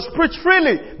going to just preach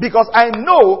freely because I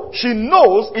know she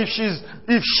knows if she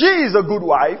is a good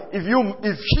wife, if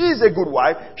she is a good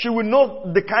wife, she will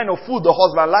know the kind of food the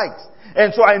husband likes.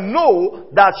 And so I know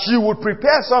that she would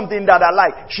prepare something that I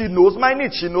like. She knows my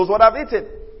needs. She knows what I've eaten.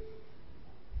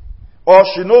 Or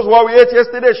she knows what we ate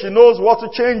yesterday. She knows what to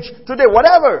change today.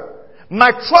 Whatever. My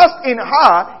trust in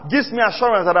her gives me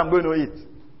assurance that I'm going to eat.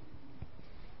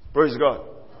 Praise God.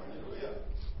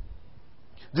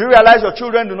 Do you realize your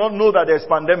children do not know that there's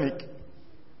pandemic?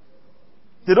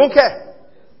 They don't care.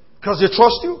 Because they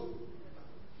trust you.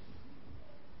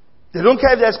 They don't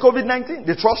care if there's COVID-19.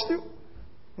 They trust you.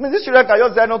 I mean, these children can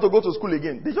just decide not to go to school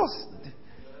again. They don't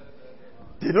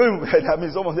even, I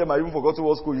mean, some of them have even forgotten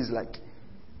what school is like.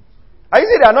 And you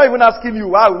see, they're not even asking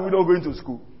you, why are we not going to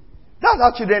school? That's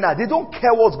how children are. They don't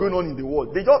care what's going on in the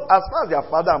world. They just, as far as their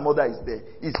father and mother is there,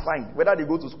 it's fine, whether they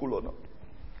go to school or not.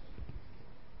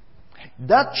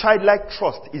 That childlike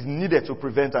trust is needed to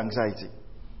prevent anxiety.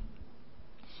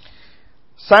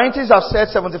 Scientists have said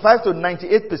 75 to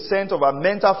 98% of our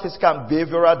mental, physical, and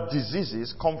behavioral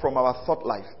diseases come from our thought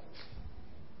life.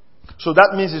 So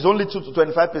that means it's only 2 to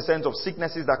 25% of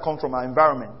sicknesses that come from our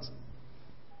environment.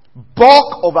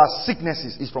 Bulk of our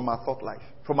sicknesses is from our thought life,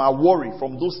 from our worry,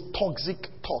 from those toxic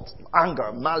thoughts,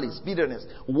 anger, malice, bitterness,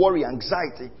 worry,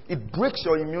 anxiety. It breaks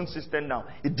your immune system down.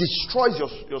 It destroys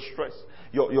your stress.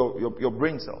 Your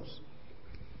brain cells.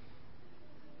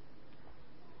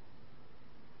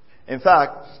 In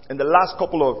fact, in the last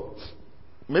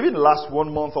maybe in the last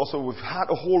 1 month or so, we've had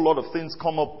a whole lot of things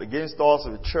come up against us,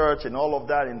 the church and all of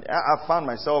that. And I found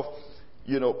myself,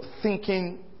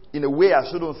 thinking in a way I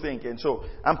shouldn't think. And so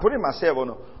I'm putting myself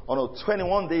on a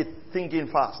 21-day thinking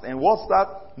fast. And what's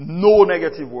that? No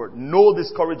negative word. No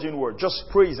discouraging word. Just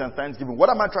praise and thanksgiving. What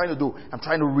am I trying to do? I'm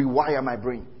trying to rewire my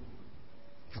brain.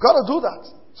 You've got to do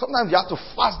that. Sometimes you have to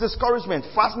fast discouragement,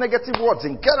 fast negative words,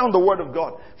 and get on the Word of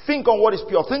God. Think on what is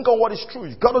pure. Think on what is true.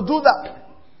 You've got to do that.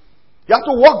 You have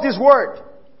to walk this Word.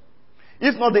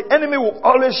 If not, the enemy will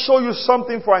always show you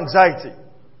something for anxiety.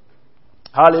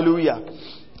 Hallelujah.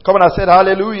 Come on, I said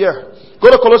hallelujah. Go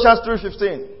to Colossians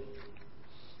 3:15.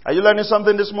 Are you learning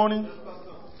something this morning?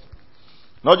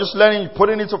 Not just learning,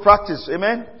 putting it into practice.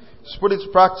 Amen? Just put it to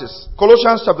practice.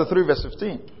 Colossians chapter 3 verse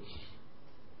 15.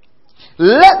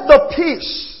 Let the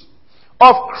peace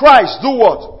of Christ do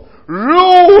what?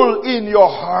 Rule in your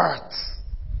heart.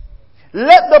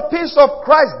 Let the peace of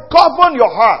Christ govern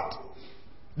your heart.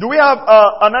 Do we have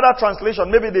another translation?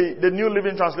 Maybe the New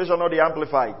Living Translation or the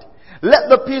Amplified. Let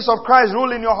the peace of Christ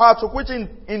rule in your heart, to which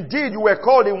indeed you were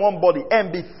called in one body,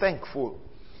 and be thankful.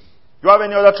 Do you have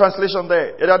any other translation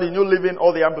there? Either the New Living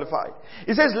or the Amplified.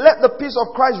 It says, let the peace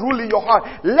of Christ rule in your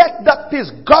heart. Let that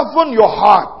peace govern your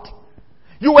heart.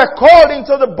 You were called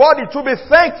into the body to be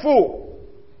thankful.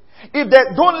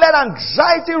 Don't let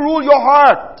anxiety rule your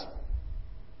heart.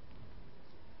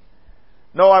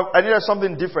 No, I needed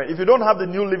something different. If you don't have the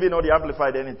New Living or the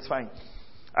Amplified, then it's fine.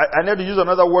 I need to use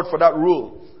another word for that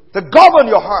rule. To govern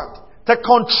your heart. To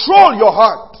control your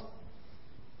heart.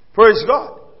 Praise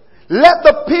God. Let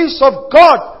the peace of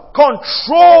God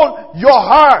control your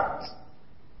heart.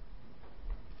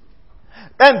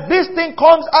 And this thing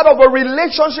comes out of a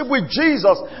relationship with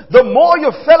Jesus. The more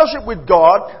you fellowship with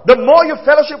God, the more you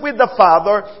fellowship with the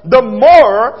Father, the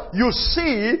more you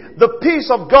see the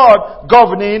peace of God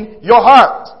governing your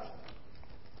heart.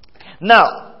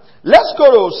 Now, let's go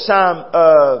to Psalm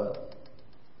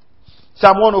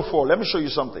 104. Let me show you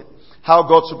something. How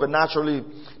God supernaturally...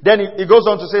 Then it goes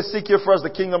on to say, seek ye first the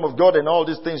kingdom of God, and all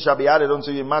these things shall be added unto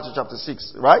you in Matthew chapter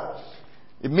 6. Right?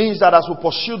 It means that as we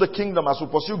pursue the kingdom, as we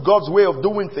pursue God's way of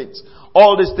doing things,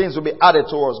 all these things will be added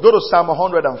to us. Go to Psalm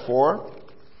 104.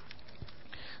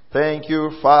 Thank you,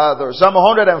 Father. Psalm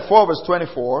 104 verse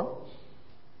 24.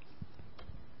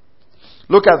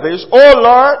 Look at this. O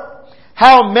Lord,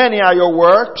 how many are your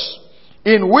works?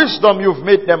 In wisdom you've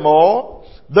made them all.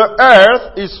 The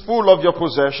earth is full of your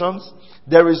possessions.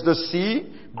 There is the sea,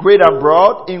 great and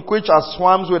broad, in which are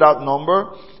swarms without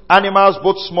number, animals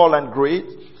both small and great.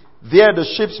 There the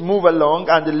ships move along,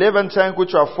 and the Levantine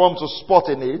which are formed to sport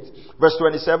in it. Verse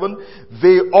 27,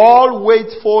 they all wait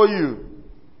for you.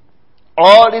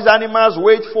 All these animals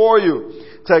wait for you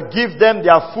to give them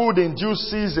their food in due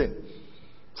season.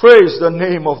 Praise the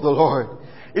name of the Lord.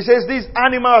 It says these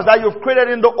animals that you've created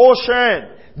in the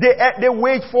ocean, they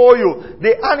wait for you.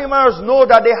 The animals know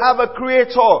that they have a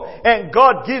creator and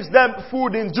God gives them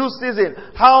food in due season.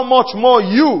 How much more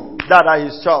you that are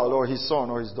his child or his son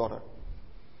or his daughter?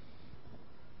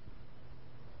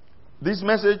 This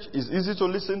message is easy to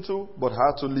listen to but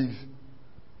hard to live.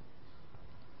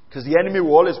 Because the enemy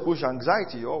will always push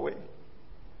anxiety your way.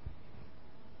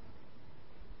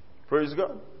 Praise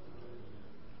God.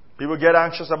 People get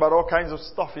anxious about all kinds of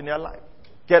stuff in their life.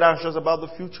 Get anxious about the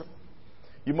future.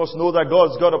 You must know that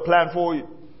God's got a plan for you.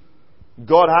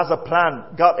 God has a plan.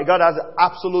 God has an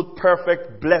absolute,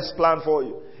 perfect, blessed plan for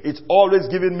you. It's always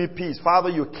giving me peace. Father,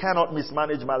 you cannot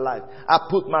mismanage my life. I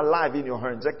put my life in your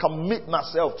hands. I commit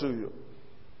myself to you.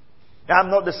 I'm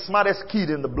not the smartest kid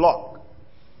in the block.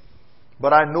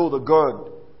 But I know the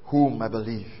God whom I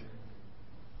believe.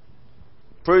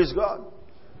 Praise God.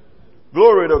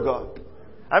 Glory to God.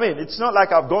 I mean, it's not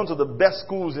like I've gone to the best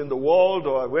schools in the world,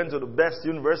 or I went to the best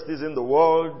universities in the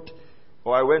world,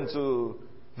 or I went to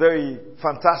very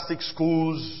fantastic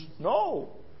schools. No.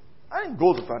 I didn't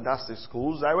go to fantastic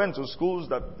schools. I went to schools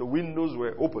that the windows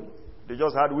were open. They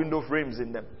just had window frames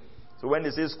in them. So when they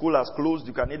say school has closed,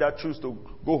 you can either choose to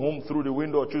go home through the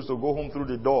window or choose to go home through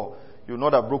the door. You'll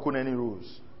not have broken any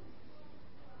rules.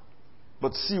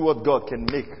 But see what God can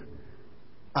make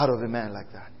out of a man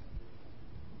like that.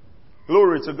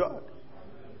 Glory to God.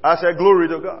 I said glory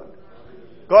to God.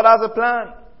 God has a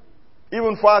plan.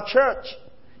 Even for our church.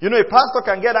 You know, a pastor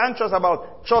can get anxious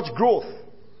about church growth.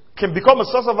 Can become a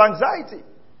source of anxiety.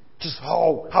 Just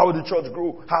how will the church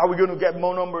grow? How are we going to get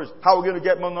more numbers? How are we going to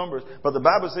get more numbers? But the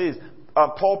Bible says,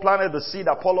 Paul planted the seed,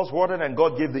 Apollos watered, and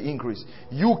God gave the increase.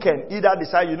 You can either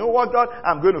decide, you know what, God,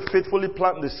 I'm going to faithfully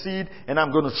plant the seed and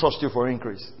I'm going to trust you for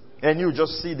increase. And you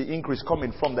just see the increase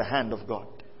coming from the hand of God.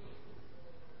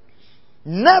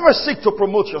 Never seek to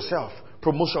promote yourself.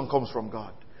 Promotion comes from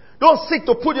God. Don't seek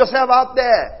to put yourself out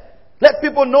there. Let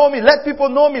people know me. Let people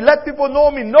know me. Let people know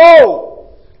me.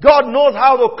 No. God knows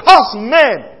how to cause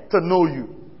men to know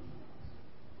you.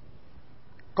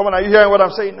 Come on, are you hearing what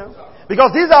I'm saying now?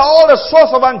 Because these are all a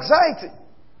source of anxiety.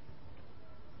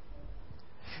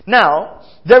 Now,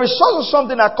 there is also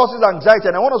something that causes anxiety,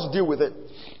 and I want us to deal with it.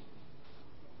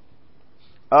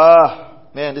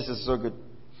 Man, this is so good.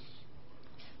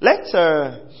 Let's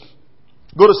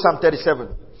go to Psalm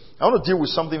 37. I want to deal with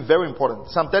something very important.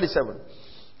 Psalm 37.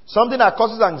 Something that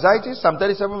causes anxiety, Psalm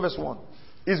 37 verse 1,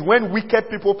 is when wicked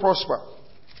people prosper.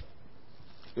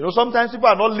 You know, sometimes people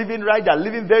are not living right. They are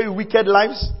living very wicked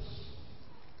lives.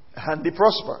 And they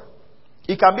prosper.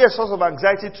 It can be a source of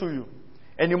anxiety to you.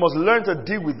 And you must learn to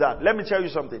deal with that. Let me tell you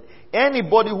something.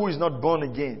 Anybody who is not born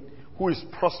again, who is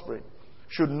prospering,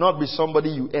 should not be somebody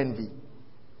you envy.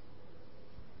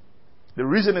 The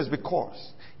reason is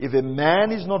because if a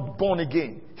man is not born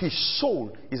again, his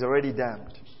soul is already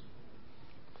damned.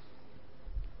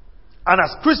 And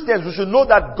as Christians, we should know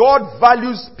that God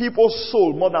values people's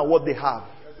soul more than what they have.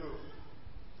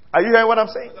 Are you hearing what I'm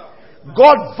saying?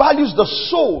 God values the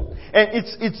soul. And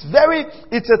it's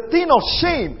a thing of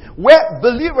shame where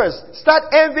believers start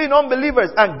envying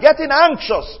unbelievers and getting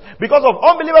anxious because of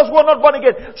unbelievers who are not born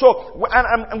again. So, and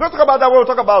I'm going to talk about that when we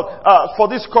talk about for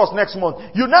this course next month.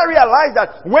 You now realize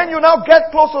that when you now get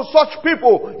close to such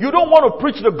people, you don't want to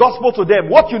preach the gospel to them.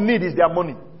 What you need is their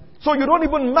money. So you don't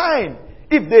even mind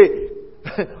if they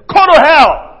go to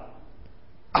hell.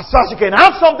 As such, you can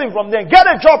have something from them, get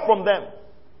a job from them.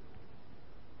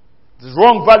 It's the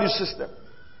wrong value system.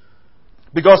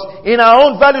 Because in our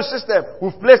own value system,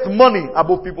 we've placed money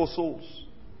above people's souls.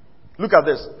 Look at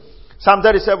this. Psalm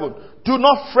 37. Do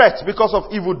not fret because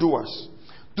of evildoers.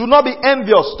 Do not be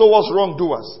envious towards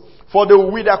wrongdoers, for they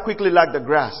will wither quickly like the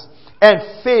grass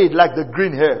and fade like the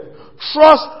green herb.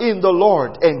 Trust in the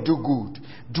Lord and do good.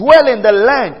 Dwell in the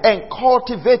land and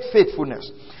cultivate faithfulness.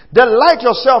 Delight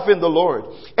yourself in the Lord,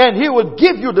 and He will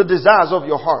give you the desires of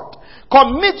your heart.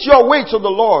 Commit your way to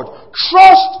the Lord.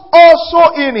 Trust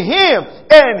also in Him,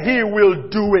 and He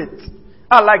will do it.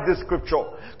 I like this scripture.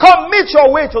 Commit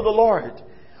your way to the Lord.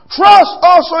 Trust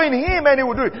also in Him, and He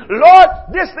will do it.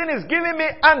 Lord, this thing is giving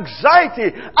me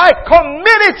anxiety. I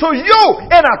commit it to You,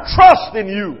 and I trust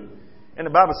in You. And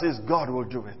the Bible says God will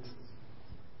do it.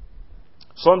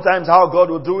 Sometimes how God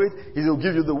will do it is He'll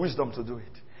give you the wisdom to do it.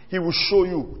 He will show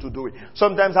you to do it.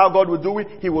 Sometimes how God will do it,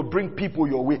 He will bring people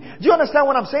your way. Do you understand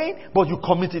what I'm saying? But you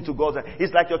commit it to God.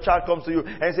 It's like your child comes to you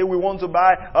and say, we want to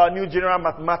buy a new general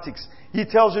mathematics. He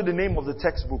tells you the name of the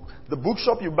textbook. The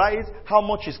bookshop you buy it, how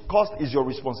much it costs is your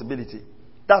responsibility.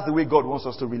 That's the way God wants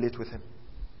us to relate with Him.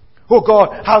 Oh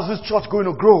God, how's this church going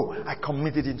to grow? I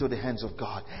commit it into the hands of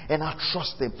God. And I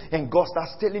trust Him. And God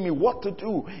starts telling me what to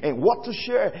do and what to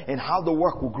share and how the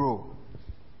work will grow.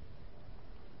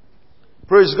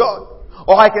 Praise God.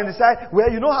 Or I can decide,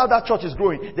 well, you know how that church is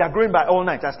growing? They are growing by all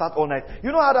night. I start all night.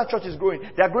 You know how that church is growing?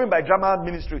 They are growing by drama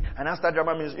ministry. And I start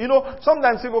drama ministry. You know,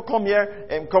 sometimes people come here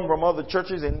and come from other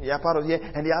churches and they are part of here.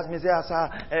 And they ask me, say, sir,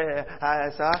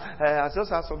 I just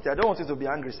have something. I don't want you to be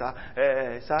angry, sir.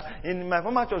 Sir, in my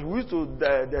former church, we used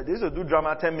to do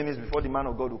drama 10 minutes before the man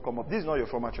of God will come up. This is not your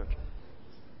former church.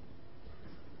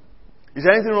 Is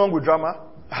there anything wrong with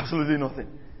drama? Absolutely nothing.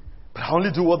 But I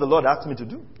only do what the Lord asked me to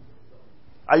do.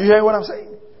 Are you hearing what I'm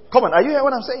saying? Come on, are you hearing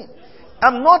what I'm saying?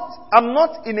 I'm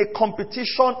not in a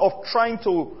competition of trying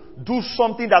to do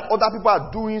something that other people are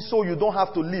doing so you don't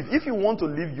have to leave. If you want to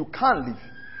leave, you can't leave.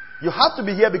 You have to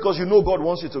be here because you know God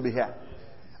wants you to be here.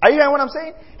 Are you hearing what I'm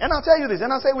saying? And I'll tell you this,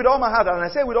 and I'll say with all my heart, and I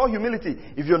say with all humility,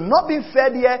 if you're not being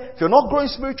fed here, if you're not growing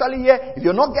spiritually here, if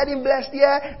you're not getting blessed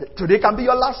here, today can be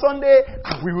your last Sunday,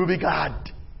 and we will be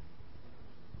glad.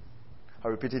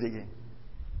 I'll repeat it again.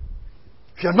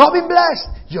 If you're not being blessed,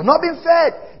 you're not being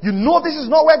fed, you know this is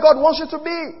not where God wants you to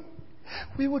be,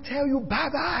 we will tell you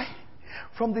bye-bye.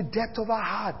 From the depth of our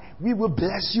heart, we will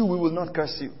bless you, we will not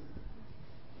curse you.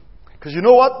 Because you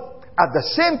know what? At the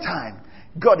same time,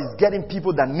 God is getting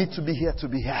people that need to be here.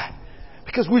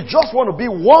 Because we just want to be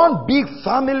one big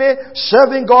family,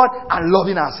 serving God and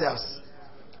loving ourselves.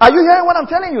 Are you hearing what I'm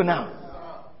telling you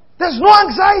now? There's no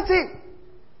anxiety.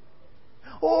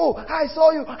 Oh, I saw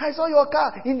your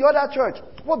car in the other church.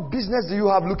 What business do you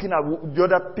have looking at the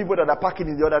other people that are parking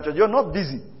in the other church? You're not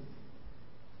busy.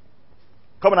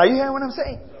 Come on, are you hearing what I'm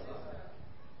saying?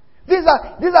 These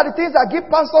are the things that give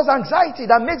pastors anxiety,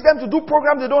 that makes them to do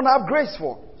programs they don't have grace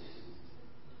for.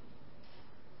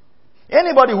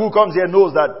 Anybody who comes here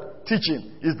knows that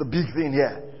teaching is the big thing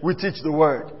here. We teach the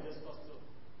word.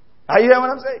 Are you hearing what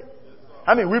I'm saying?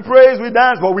 I mean, we praise, we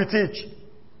dance, but we teach.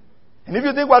 And if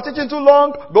you think we're teaching too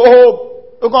long, go home.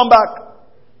 Don't come back.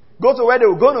 Go to where they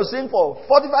were going to sing for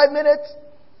 45 minutes.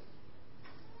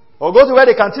 Or go to where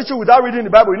they can teach you without reading the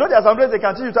Bible. You know there are some places they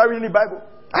can teach you without reading the Bible.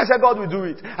 I said God will do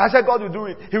it. I said God will do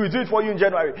it. He will do it for you in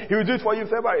January. He will do it for you in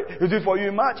February. He will do it for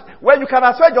you in March. Well, you can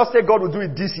as well just say God will do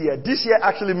it this year. This year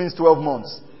actually means 12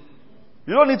 months.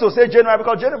 You don't need to say January,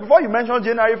 because January, before you mention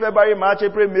January, February, March,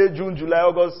 April, May, June, July,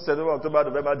 August, September, October,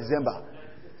 November, December.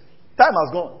 Time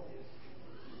has gone.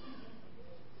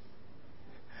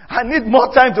 I need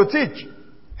more time to teach.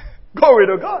 Glory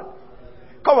to God.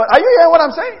 Come on, are you hearing what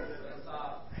I'm saying?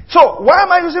 So, why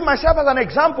am I using myself as an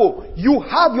example? You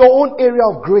have your own area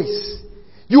of grace.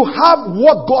 You have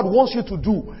what God wants you to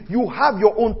do. You have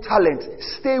your own talent.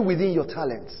 Stay within your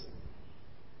talents.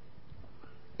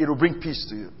 It will bring peace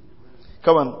to you.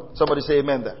 Come on, somebody say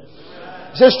amen there.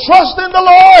 It says, trust in the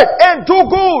Lord and do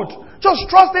good. Just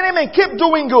trust in Him and keep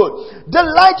doing good.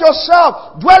 Delight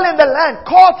yourself. Dwell in the land.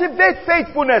 Cultivate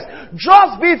faithfulness.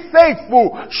 Just be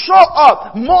faithful. Show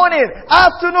up. Morning,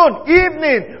 afternoon,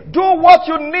 evening. Do what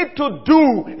you need to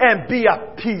do and be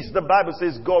at peace. The Bible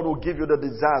says God will give you the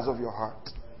desires of your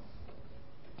heart.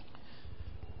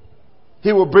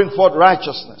 He will bring forth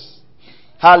righteousness.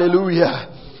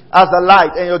 Hallelujah. As the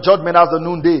light and your judgment as the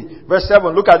noonday. Verse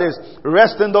 7, look at this.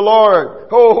 Rest in the Lord.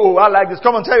 Oh, I like this.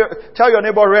 Come on, tell your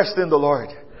neighbor, rest in the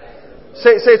Lord.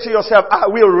 Say to yourself,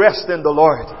 I will rest in the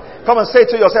Lord. Come and say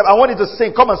to yourself, I want you to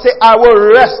sing. Come and say, I will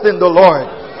rest in the Lord.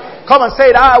 Come and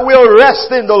say it, I will rest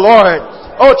in the Lord.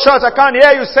 Oh church, I can't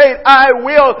hear you say it. I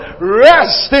will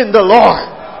rest in the Lord.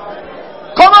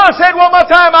 Come on, say it one more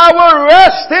time. I will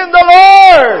rest in the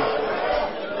Lord.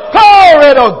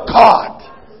 Glory to God.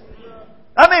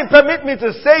 I mean, permit me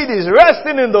to say this.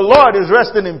 Resting in the Lord is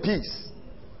resting in peace.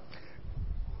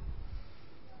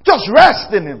 Just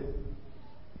rest in Him.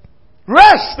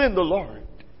 Rest in the Lord.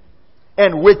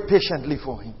 And wait patiently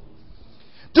for Him.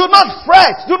 Do not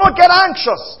fret. Do not get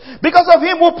anxious. Because of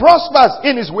him who prospers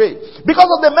in his way.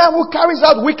 Because of the man who carries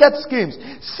out wicked schemes.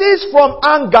 Cease from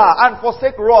anger and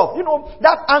forsake wrath. You know,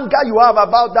 that anger you have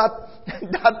about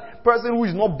that person who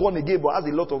is not born again but has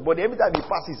a lot of money. Every time he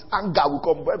passes, anger will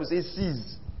come. The Bible says,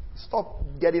 cease. Stop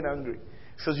getting angry.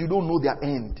 Because you don't know their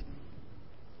end.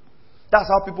 That's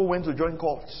how people went to join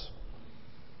cults.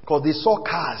 Because they saw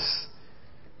cars.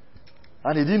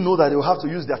 And they didn't know that they would have to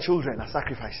use their children as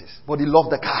sacrifices. But they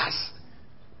loved the cars.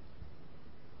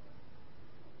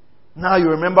 Now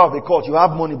you're a member of the court. You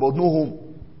have money but no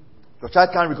home. Your child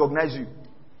can't recognize you.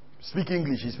 Speak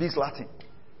English. He speaks Latin.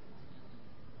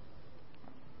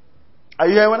 Are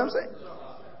you hearing what I'm saying?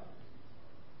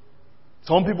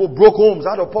 Some people broke homes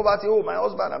out of poverty. Oh, my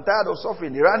husband, I'm tired of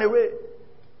suffering. They ran away.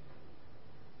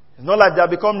 It's not like they have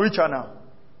become richer now.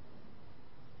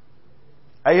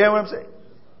 Are you hearing what I'm saying?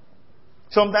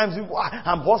 Sometimes you,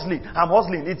 I'm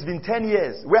hustling. It's been 10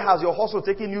 years. Where has your hustle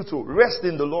taken you to? Rest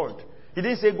in the Lord. He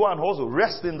didn't say go and hustle.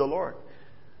 Rest in the Lord.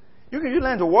 You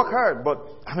learn to work hard, but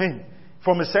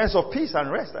from a sense of peace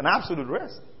and rest, an absolute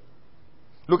rest.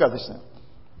 Look at this now.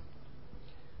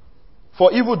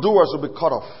 For evildoers will be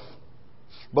cut off,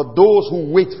 but those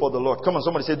who wait for the Lord. Come on,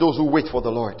 somebody say those who wait for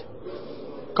the Lord.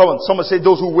 Come on, somebody say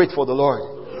those who wait for the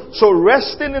Lord. So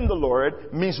resting in the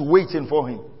Lord means waiting for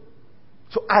Him.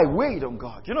 So I wait on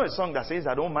God. You know a song that says,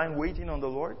 I don't mind waiting on the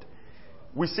Lord?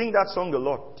 We sing that song a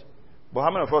lot. But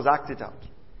how many of us act it out?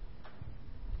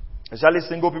 Especially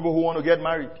single people who want to get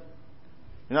married.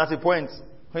 You know, at a point,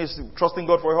 when you're trusting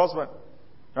God for a husband.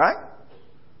 Right?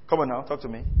 Come on now, talk to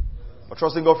me. Or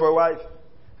trusting God for a wife.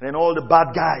 And then all the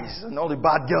bad guys and all the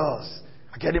bad girls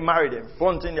are getting married and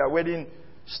flaunting their wedding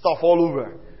stuff all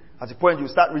over. At a point, you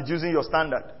start reducing your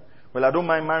standard. Well, I don't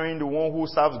mind marrying the one who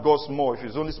serves God more if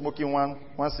he's only smoking one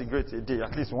cigarette a day,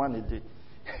 at least one a day.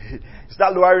 You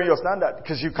start lowering your standard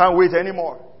because you can't wait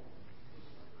anymore.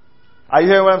 Are you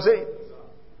hearing what I'm saying?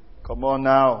 Come on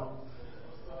now.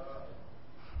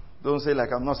 Don't say like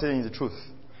I'm not saying the truth.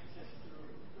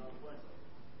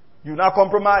 You now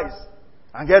compromise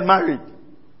and get married.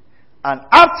 And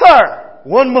after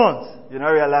 1 month, you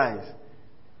now realize,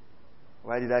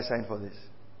 why did I sign for this?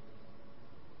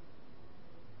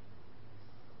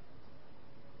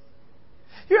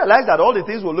 You realize that all the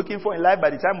things we're looking for in life, by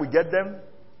the time we get them,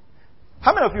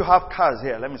 how many of you have cars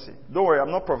here? Let me see. Don't worry, I'm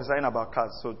not prophesying about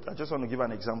cars, so I just want to give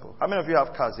an example. How many of you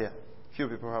have cars here? Few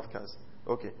people have cars.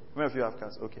 Okay. How many of you have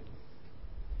cars? Okay.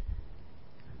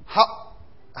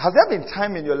 Has there been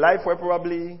time in your life where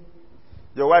probably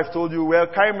your wife told you, well,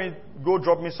 carry me, go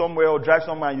drop me somewhere or drive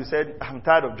somewhere, and you said, I'm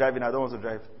tired of driving, I don't want to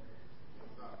drive?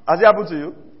 Has it happened to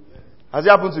you? Has it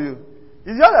happened to you?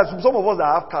 It's just that some of us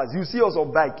that have cars, you see us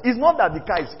on bike. It's not that the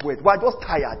car is wet. We're just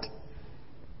tired.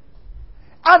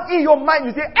 And in your mind,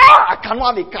 you say, I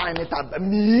cannot have a car anytime.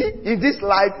 Me? In this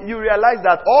life, you realize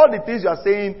that all the things you are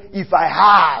saying, if I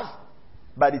have,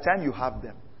 by the time you have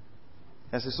them.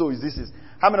 And say, so is this.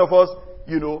 How many of us,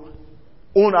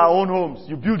 own our own homes?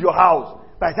 You build your house.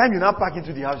 By the time you now pack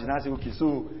into the house, you now say, okay,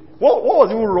 so what was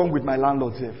even wrong with my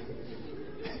landlord here?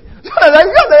 So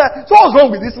what's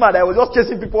wrong with this man that was just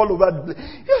chasing people all over the place?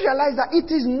 You realize that it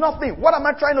is nothing. What am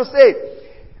I trying to say?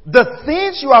 The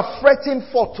things you are fretting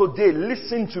for today,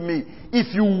 listen to me.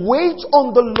 If you wait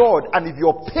on the Lord and if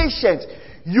you're patient,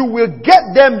 you will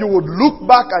get them. You would look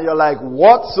back and you're like,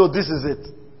 what? So this is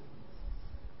it.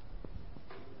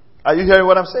 Are you hearing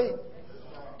what I'm saying?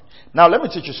 Now let me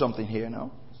teach you something here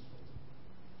now.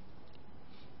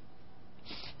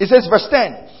 It says verse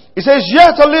 10. It says,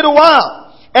 yet a little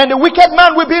while, and the wicked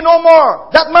man will be no more.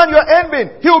 That man you're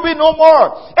envying, he will be no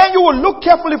more. And you will look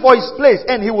carefully for his place,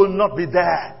 and he will not be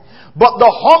there. But the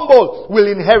humble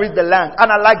will inherit the land. And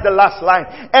I like the last line.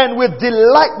 And will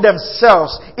delight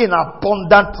themselves in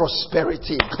abundant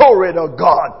prosperity. Glory to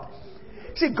God.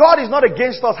 See, God is not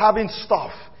against us having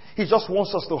stuff. He just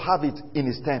wants us to have it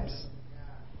in His terms.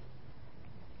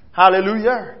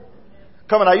 Hallelujah.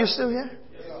 Come on, are you still here?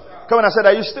 Come on, I said,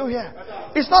 are you still here?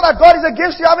 It's not that God is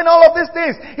against you having all of these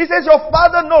things. He says your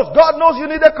Father knows. God knows you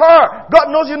need a car.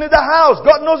 God knows you need a house.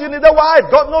 God knows you need a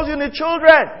wife. God knows you need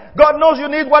children. God knows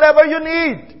you need whatever you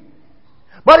need.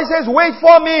 But He says, wait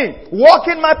for me.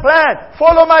 Walk in my plan.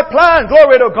 Follow my plan.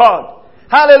 Glory to God.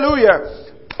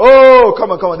 Hallelujah. Oh,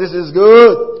 come on. This is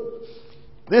good.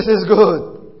 This is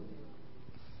good.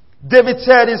 David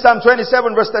said in Psalm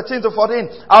 27 verse 13 to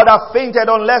 14, I would have fainted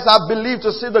unless I believed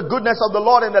to see the goodness of the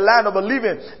Lord in the land of the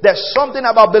living. There's something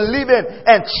about believing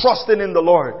and trusting in the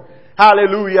Lord.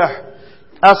 Hallelujah.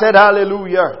 I said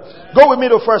hallelujah. Go with me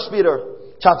to 1 Peter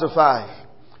chapter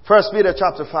 5. 1 Peter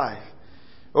chapter 5.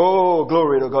 Oh,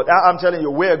 glory to God. I'm telling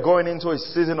you, we're going into a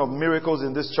season of miracles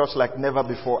in this church like never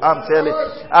before.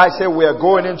 I say we're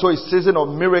going into a season of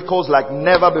miracles like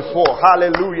never before.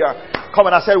 Hallelujah. Come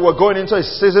on, I said we're going into a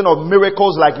season of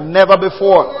miracles like never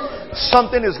before.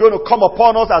 Something is going to come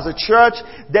upon us as a church.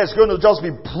 There's going to just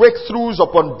be breakthroughs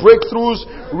upon breakthroughs,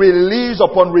 release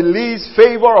upon release,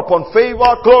 favor upon favor.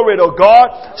 Glory to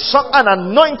God. An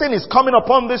anointing is coming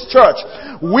upon this church.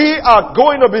 We are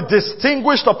going to be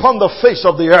distinguished upon the face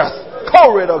of the earth.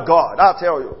 Glory to God. I'll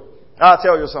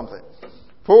tell you something.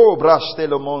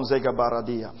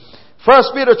 1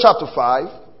 Peter chapter 5.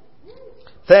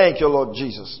 Thank you, Lord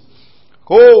Jesus.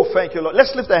 Oh, thank you, Lord.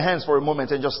 Let's lift our hands for a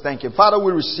moment and just thank Him. Father,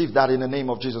 we receive that in the name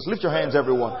of Jesus. Lift your hands,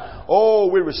 everyone.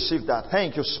 Oh, we receive that.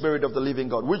 Thank you, Spirit of the living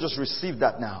God. We just receive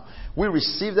that now. We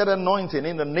receive that anointing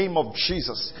in the name of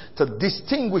Jesus to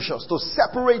distinguish us, to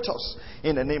separate us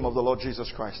in the name of the Lord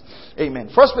Jesus Christ. Amen.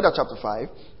 1 Peter chapter 5,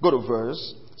 go to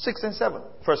verse 6 and 7.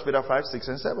 1 Peter 5, 6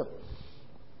 and 7.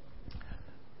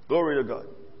 Glory to God.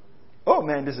 Oh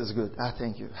man, this is good.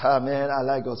 Thank you. Man, I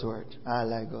like God's word. I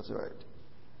like God's word.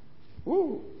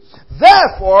 Ooh.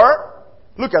 Therefore,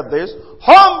 look at this.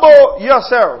 Humble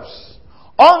yourselves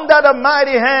under the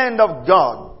mighty hand of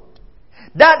God,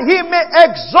 that He may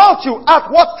exalt you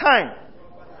at what time?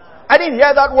 I didn't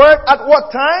hear that word. At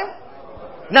what time?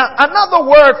 Now, another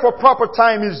word for proper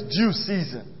time is due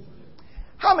season.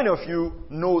 How many of you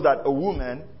know that a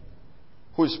woman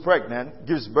who is pregnant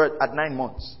gives birth at 9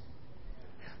 months?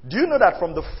 Do you know that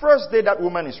from the first day that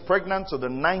woman is pregnant to the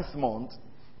 9th month,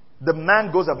 the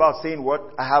man goes about saying what?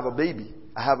 I have a baby.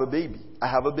 I have a baby. I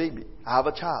have a baby. I have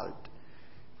a child.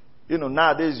 You know,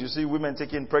 nowadays you see women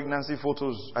taking pregnancy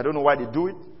photos. I don't know why they do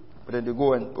it. But then they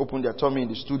go and open their tummy in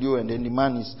the studio and then the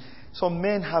man is... Some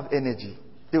men have energy.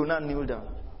 They will not kneel down.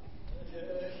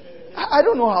 I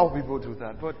don't know how people do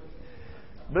that. But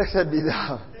blessed be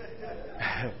thou.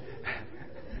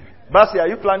 Basi, are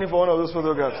you planning for one of those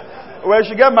photographs? Well, you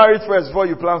should get married first before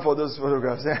you plan for those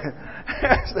photographs.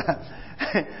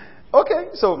 Okay,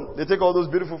 so they take all those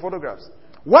beautiful photographs.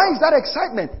 Why is that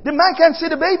excitement? The man can't see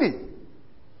the baby.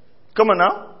 Come on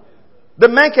now. The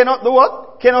man cannot do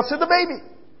what? Cannot see the baby.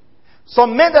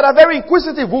 Some men that are very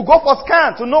inquisitive will go for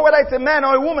scan to know whether it's a man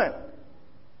or a woman.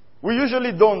 We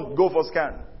usually don't go for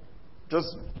scan.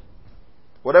 Just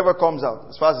whatever comes out.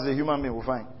 As far as a human being, we'll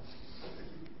find.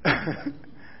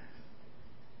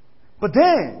 But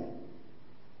then,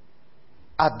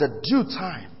 at the due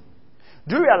time,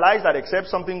 do you realize that except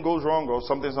something goes wrong or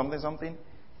something,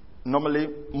 normally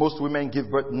most women give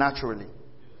birth naturally?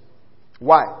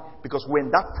 Why? Because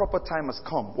when that proper time has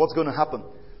come, what's going to happen?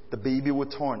 The baby will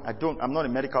turn. I'm not a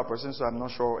medical person, so I'm not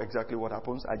sure exactly what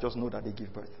happens. I just know that they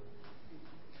give birth.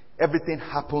 Everything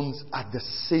happens at the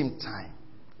same time.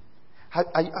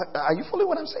 Are you following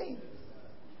what I'm saying?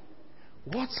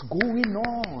 What's going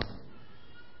on?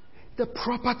 The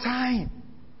proper time.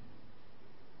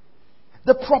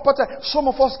 The proper time. Some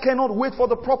of us cannot wait for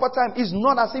the proper time. It's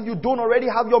not as if you don't already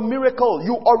have your miracle.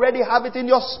 You already have it in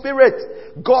your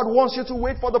spirit. God wants you to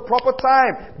wait for the proper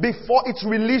time before it's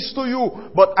released to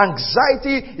you. But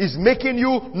anxiety is making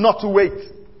you not to wait.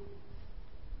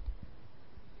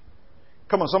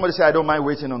 Come on, somebody say, I don't mind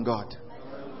waiting on God.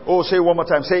 Oh, say it one more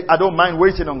time. Say, I don't mind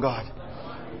waiting on God.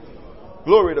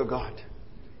 Glory to God.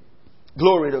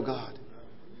 Glory to God.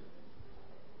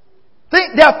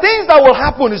 There are things that will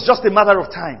happen. It's just a matter of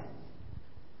time.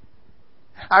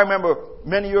 I remember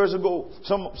many years ago,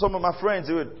 some of my friends,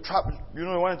 they would travel, they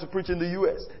wanted to preach in the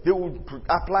U.S. They would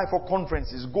apply for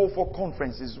conferences, go for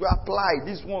conferences, apply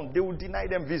this one. They would deny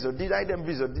them visa.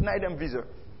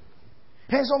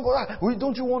 And some go,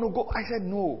 don't you want to go? I said,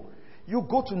 no. You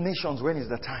go to nations when it's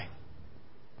the time.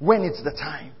 When it's the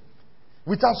time.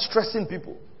 Without stressing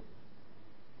people.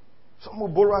 Some will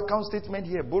borrow account statement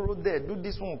here, borrow there, do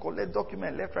this one, collect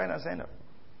document, left, right, and center.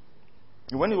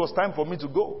 And when it was time for me to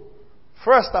go,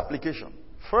 first application,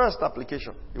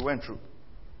 it went through.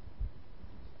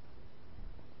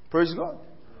 Praise God.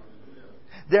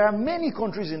 There are many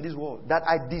countries in this world that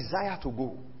I desire to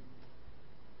go.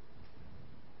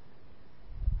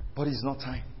 But it's not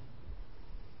time.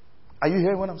 Are you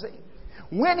hearing what I'm saying?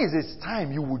 When is it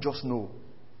time, you will just know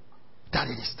that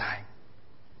it is time.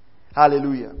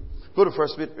 Hallelujah. Go to 1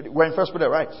 Peter. We're in 1 Peter,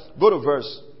 right? Go to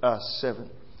verse 7.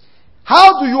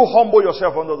 How do you humble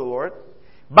yourself under the Lord?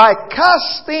 By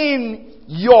casting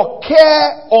your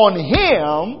care on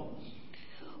Him,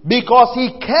 because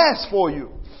He cares for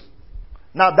you.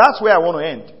 Now that's where I want to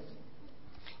end.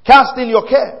 Casting your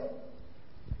care.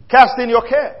 Casting your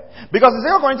care. Because in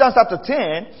 2 Corinthians chapter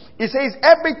 10, it says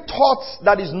every thought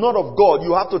that is not of God,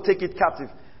 you have to take it captive.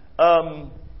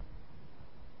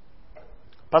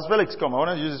 Pastor Felix, come. I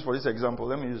want to use this for this example.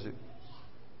 Let me use it.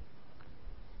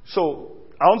 So,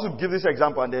 I want to give this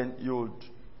example and then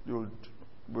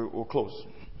we'll close.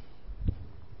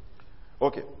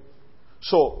 Okay.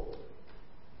 So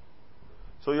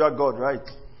you are God, right?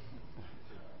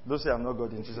 Don't say I'm not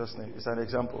God in Jesus' name. It's an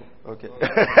example. Okay.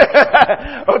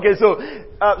 Okay, so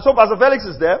Pastor Felix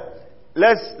is there.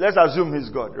 Let's assume he's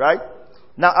God, right?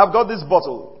 Now I've got this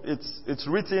bottle. It's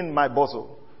written my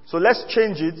bottle. So let's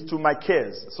change it to my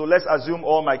cares. So let's assume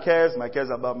all my cares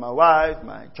about my wife,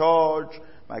 my church,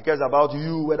 My care is about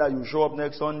you, whether you show up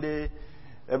next Sunday.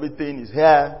 Everything is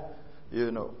here.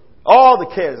 All the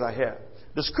cares are here.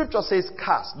 The scripture says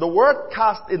cast. The word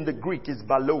cast in the Greek is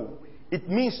balo. It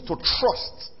means to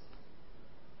trust.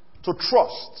 To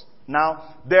trust.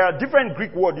 Now, there are different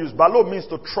Greek words used. Balo means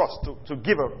to trust, to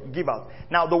give out.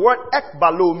 Now, the word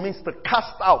ekbalo means to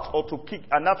cast out or to kick.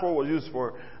 And that's what was used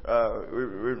for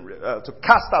to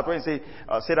cast out. When you say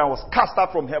Satan was cast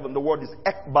out from heaven, the word is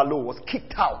ekbalo, was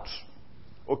kicked out.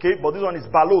 Okay? But this one is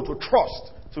balo, to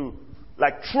trust, to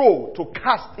like throw, to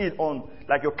cast it on,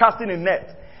 like you're casting a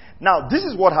net. Now, this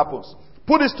is what happens.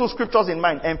 Put these two scriptures in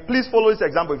mind and please follow this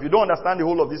example. If you don't understand the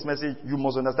whole of this message, you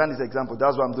must understand this example.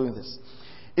 That's why I'm doing this.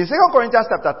 In 2 Corinthians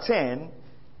chapter 10,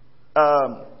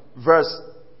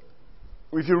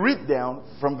 if you read down,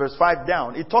 from verse 5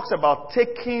 down, it talks about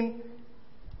taking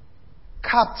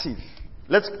captive.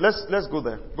 Let's go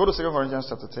there. Go to 2 Corinthians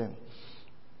chapter 10.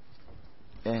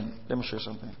 And let me show you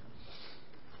something.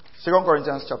 2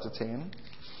 Corinthians chapter 10.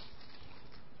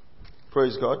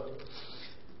 Praise God.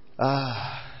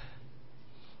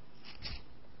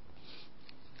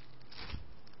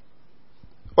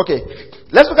 Okay,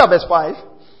 let's look at verse 5.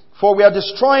 For we are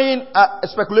destroying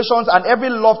speculations and every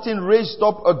lofty raised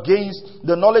up against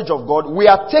the knowledge of God. We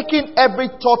are taking every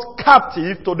thought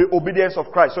captive to the obedience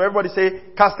of Christ. So everybody say,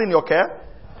 casting your care.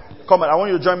 Come on, I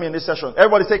want you to join me in this session.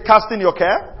 Everybody say, casting your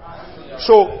care.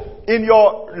 So, in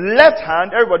your left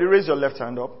hand, everybody raise your left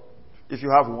hand up. If you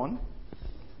have one.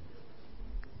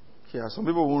 Yeah, some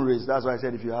people won't raise. That's why I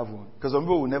said if you have one. Because some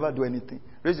people will never do anything.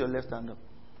 Raise your left hand up.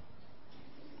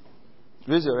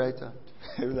 Raise your right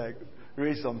hand. Like,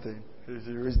 raise something.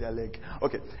 Raise their leg.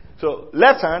 Okay. So,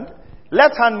 left hand.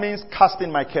 Left hand means casting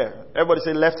my care. Everybody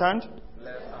say left hand.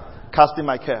 Left hand. Casting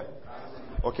my care.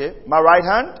 Okay. My right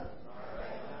hand.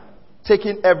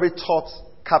 Taking every thought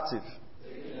captive.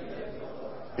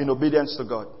 In obedience to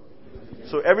God.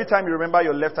 So, every time you remember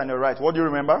your left and your right, what do you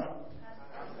remember?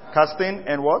 Casting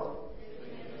and what?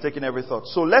 Taking every thought.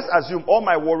 So, let's assume all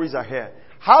my worries are here.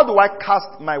 How do I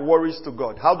cast my worries to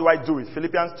God? How do I do it?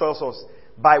 Philippians tells us.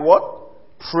 By what?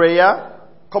 Prayer.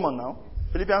 Come on now.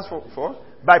 Philippians 4.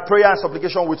 By prayer and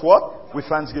supplication with what? With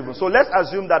thanksgiving. So let's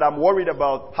assume that I'm worried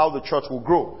about how the church will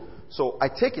grow. So I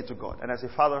take it to God and I say,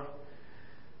 Father,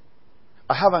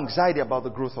 I have anxiety about the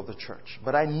growth of the church.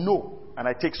 But I know, and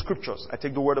I take scriptures. I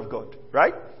take the word of God.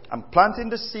 Right? I'm planting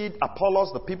the seed.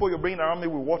 Apollos, the people you're bringing around me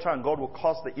will water and God will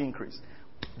cause the increase.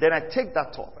 Then I take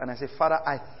that top and I say, Father,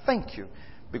 I thank you.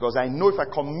 Because I know if I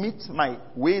commit my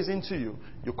ways into you,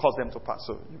 you cause them to pass.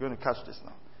 So you're going to catch this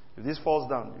now. If this falls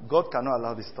down, God cannot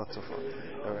allow this thought to fall.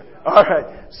 All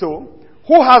right. So,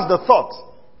 who has the thought?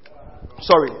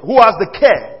 Sorry. Who has the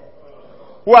care?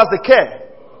 Who has the care?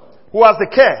 Who has the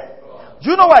care? Do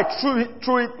you know why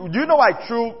I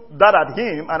threw that at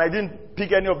him and I didn't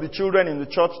pick any of the children in the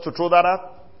church to throw that at?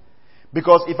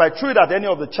 Because if I threw it at any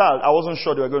of the child, I wasn't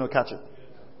sure they were going to catch it.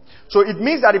 So it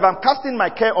means that if I'm casting my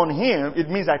care on him, it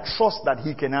means I trust that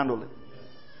he can handle it.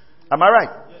 Am I right?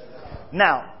 Yes,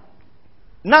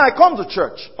 now I come to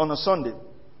church on a Sunday.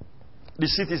 The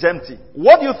seat is empty.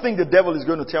 What do you think the devil is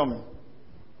going to tell me?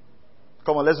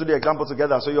 Come on, let's do the example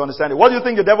together so you understand it. What do you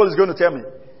think the devil is going to tell me?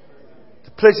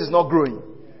 The place is not growing.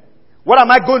 What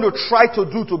am I going to try to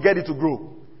do to get it to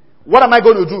grow? What am I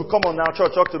going to do? Come on now,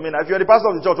 church, talk to me. Now, if you're the pastor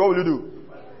of the church, what will you do?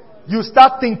 You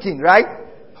start thinking, right?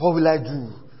 What will I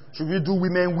do? Should we do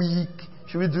women week?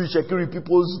 Should we do security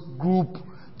people's group?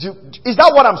 Is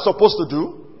that what I'm supposed to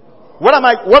do? What am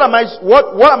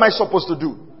I supposed to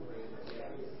do?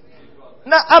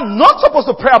 Now, I'm not supposed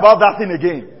to pray about that thing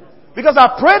again. Because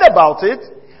I've prayed about it.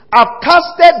 I've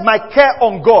casted my care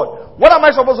on God. What am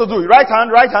I supposed to do? Right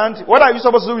hand. What are you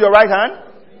supposed to do with your right hand?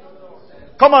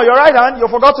 Come on, your right hand. You've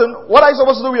forgotten. What are you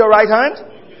supposed to do with your right hand?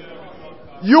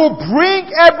 You bring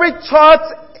every thought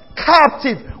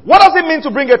captive. What does it mean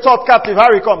to bring a thought captive?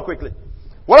 Harry, come quickly.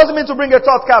 What does it mean to bring a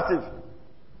thought captive?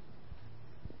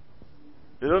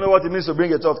 You don't know what it means to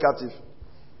bring a thought captive.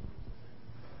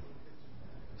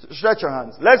 Stretch your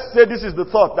hands. Let's say this is the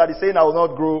thought that is saying I will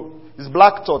not grow. It's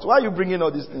black thought. Why are you bringing all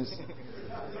these things?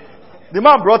 The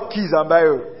man brought keys and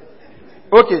Bible.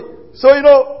 Okay. So,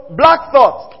 black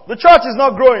thought. The church is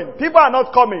not growing. People are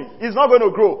not coming. It's not going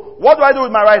to grow. What do I do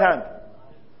with my right hand?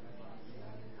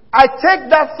 I take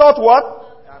that thought what?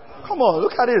 Come on,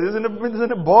 look at it. It's in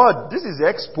the board. This is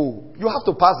expo. You have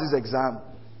to pass this exam.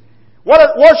 What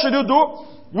should you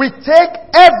do? We take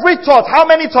every thought. How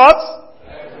many thoughts?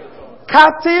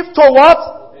 Captive to what?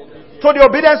 To the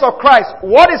obedience of Christ.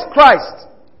 What is Christ?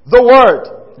 The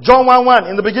Word. John 1:1.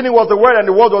 In the beginning was the Word and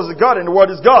the Word was God and the Word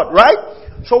is God. Right?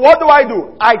 So what do?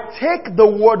 I take the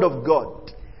Word of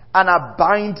God and I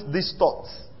bind these thoughts.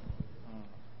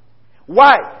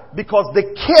 Why? Because the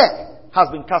care has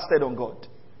been casted on God.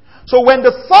 So when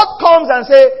the thought comes and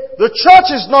say, the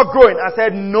church is not growing, I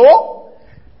said, no,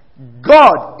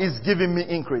 God is giving me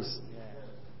increase.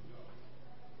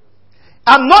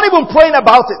 I'm not even praying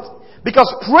about it.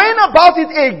 Because praying about it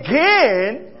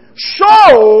again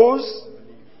shows,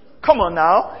 come on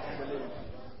now.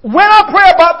 When I pray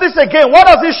about this again, what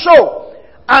does it show?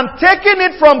 I'm taking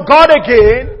it from God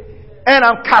again and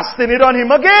I'm casting it on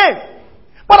Him again.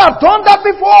 But I've done that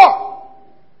before.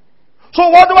 So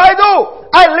what do?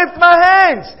 I lift my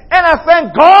hands and I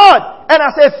thank God and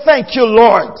I say, thank you,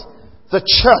 Lord. The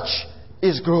church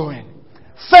is growing.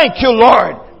 Thank you,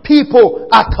 Lord. People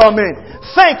are coming.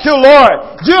 Thank you, Lord.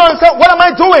 Do you understand? What am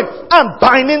I doing? I'm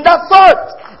binding that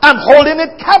thought. I'm holding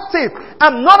it captive.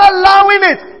 I'm not allowing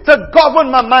it to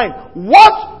govern my mind.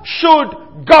 What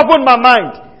should govern my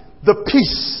mind? The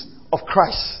peace of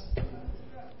Christ. It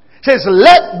says,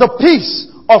 let the peace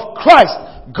of Christ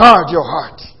guard your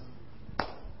heart.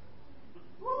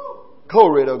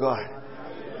 Glory to God.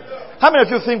 How many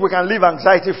of you think we can live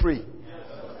anxiety free?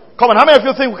 Come on, how many of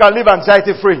you think we can live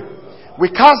anxiety free? We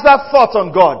cast that thought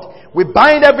on God. We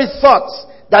bind every thought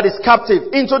that is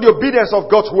captive into the obedience of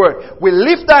God's word. We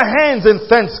lift our hands in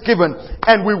thanksgiving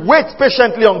and we wait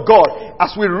patiently on God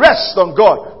as we rest on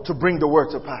God to bring the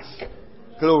word to pass.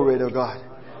 Glory to God.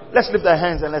 Let's lift our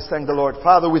hands and let's thank the Lord.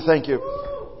 Father, we thank you.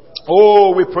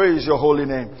 Oh, we praise your holy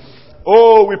name.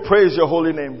 Oh, we praise your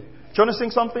holy name. Do you want to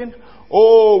sing something?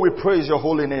 Oh, we praise your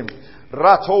holy name.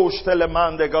 Lift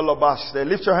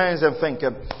your hands and thank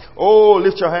Him. Oh,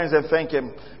 lift your hands and thank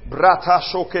Him. Let's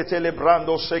just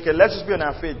be on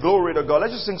our feet. Glory to God.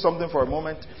 Let's just sing something for a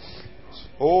moment.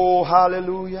 Oh,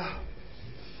 hallelujah.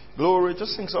 Glory.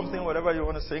 Just sing something, whatever you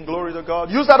want to sing. Glory to God.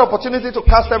 Use that opportunity to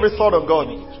cast every thought on God.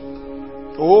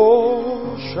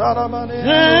 Oh, Sharamane.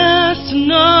 There's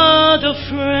not a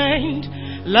friend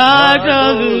like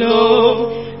a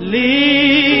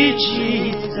lowly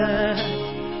Jesus.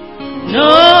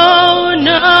 No,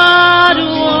 not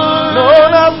one. No,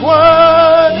 not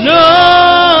one.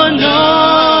 No,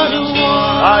 not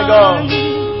one. My God.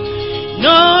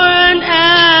 No one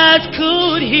else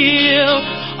could heal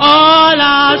all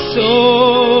our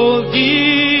soul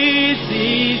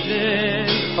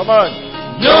diseases. Come on.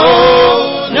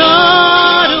 No,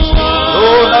 not one.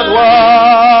 No, not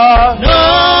one.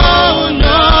 No,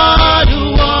 not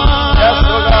one. Yes,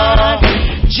 Lord God.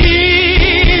 Jesus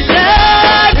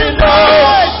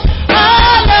knows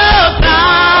all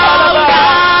about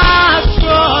our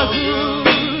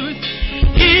struggles.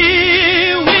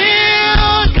 He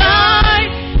will guide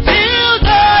till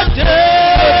the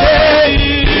day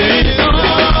is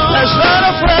done. There's not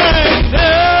a friend.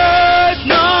 There's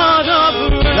not a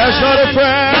friend. There's not a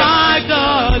friend. Like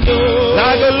the Lord.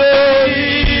 Like the Lord.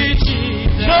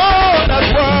 Jesus. No, not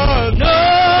one. No,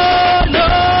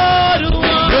 not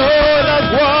one. No, not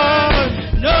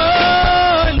one. No,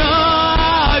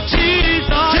 not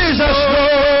Jesus. Jesus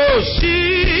knows.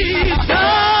 Jesus knows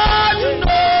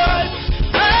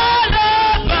all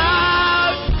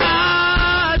about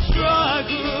our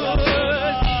struggles.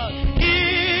 He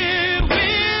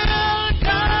will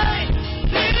guide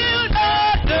till the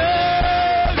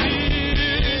day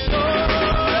is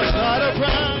done. There's not a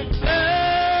friend.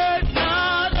 There's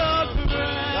not a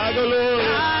friend Like the Lord.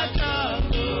 like the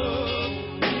Lord,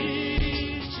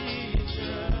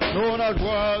 Jesus. No, not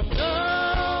one. No,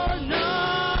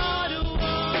 not one.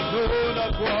 No,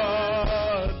 not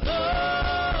one. No,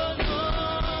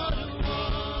 not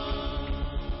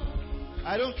one.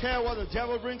 I don't care what the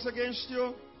devil brings against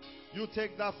you. You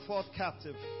take that thought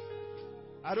captive.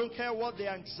 I don't care what the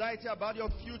anxiety about your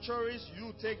future is.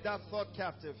 You take that thought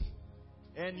captive.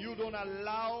 And you don't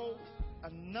allow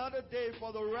another day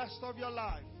for the rest of your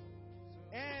life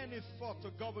any thought to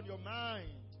govern your mind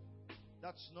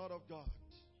that's not of God.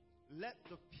 Let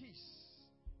the peace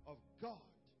of God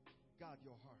guard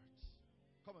your heart.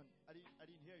 Come on, I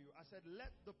didn't hear you. I said,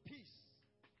 let the peace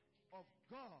of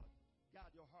God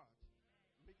guard your heart.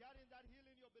 Regarding that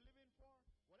healing you're believing for,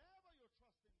 whatever you're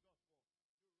trusting God for.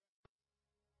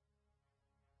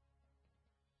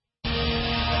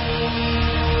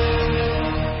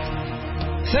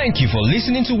 Thank you for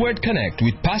listening to Word Connect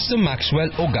with Pastor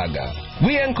Maxwell Ogaga.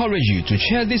 We encourage you to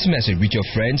share this message with your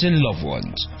friends and loved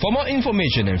ones. For more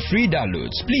information and free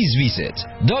downloads, please visit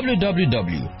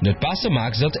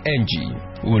www.pastormax.ng.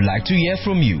 We would like to hear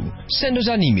from you. Send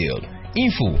us an email,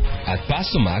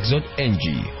 info@pastormax.ng,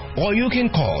 or you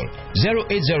can call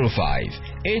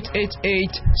 0805 888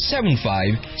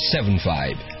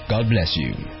 7575. God bless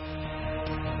you.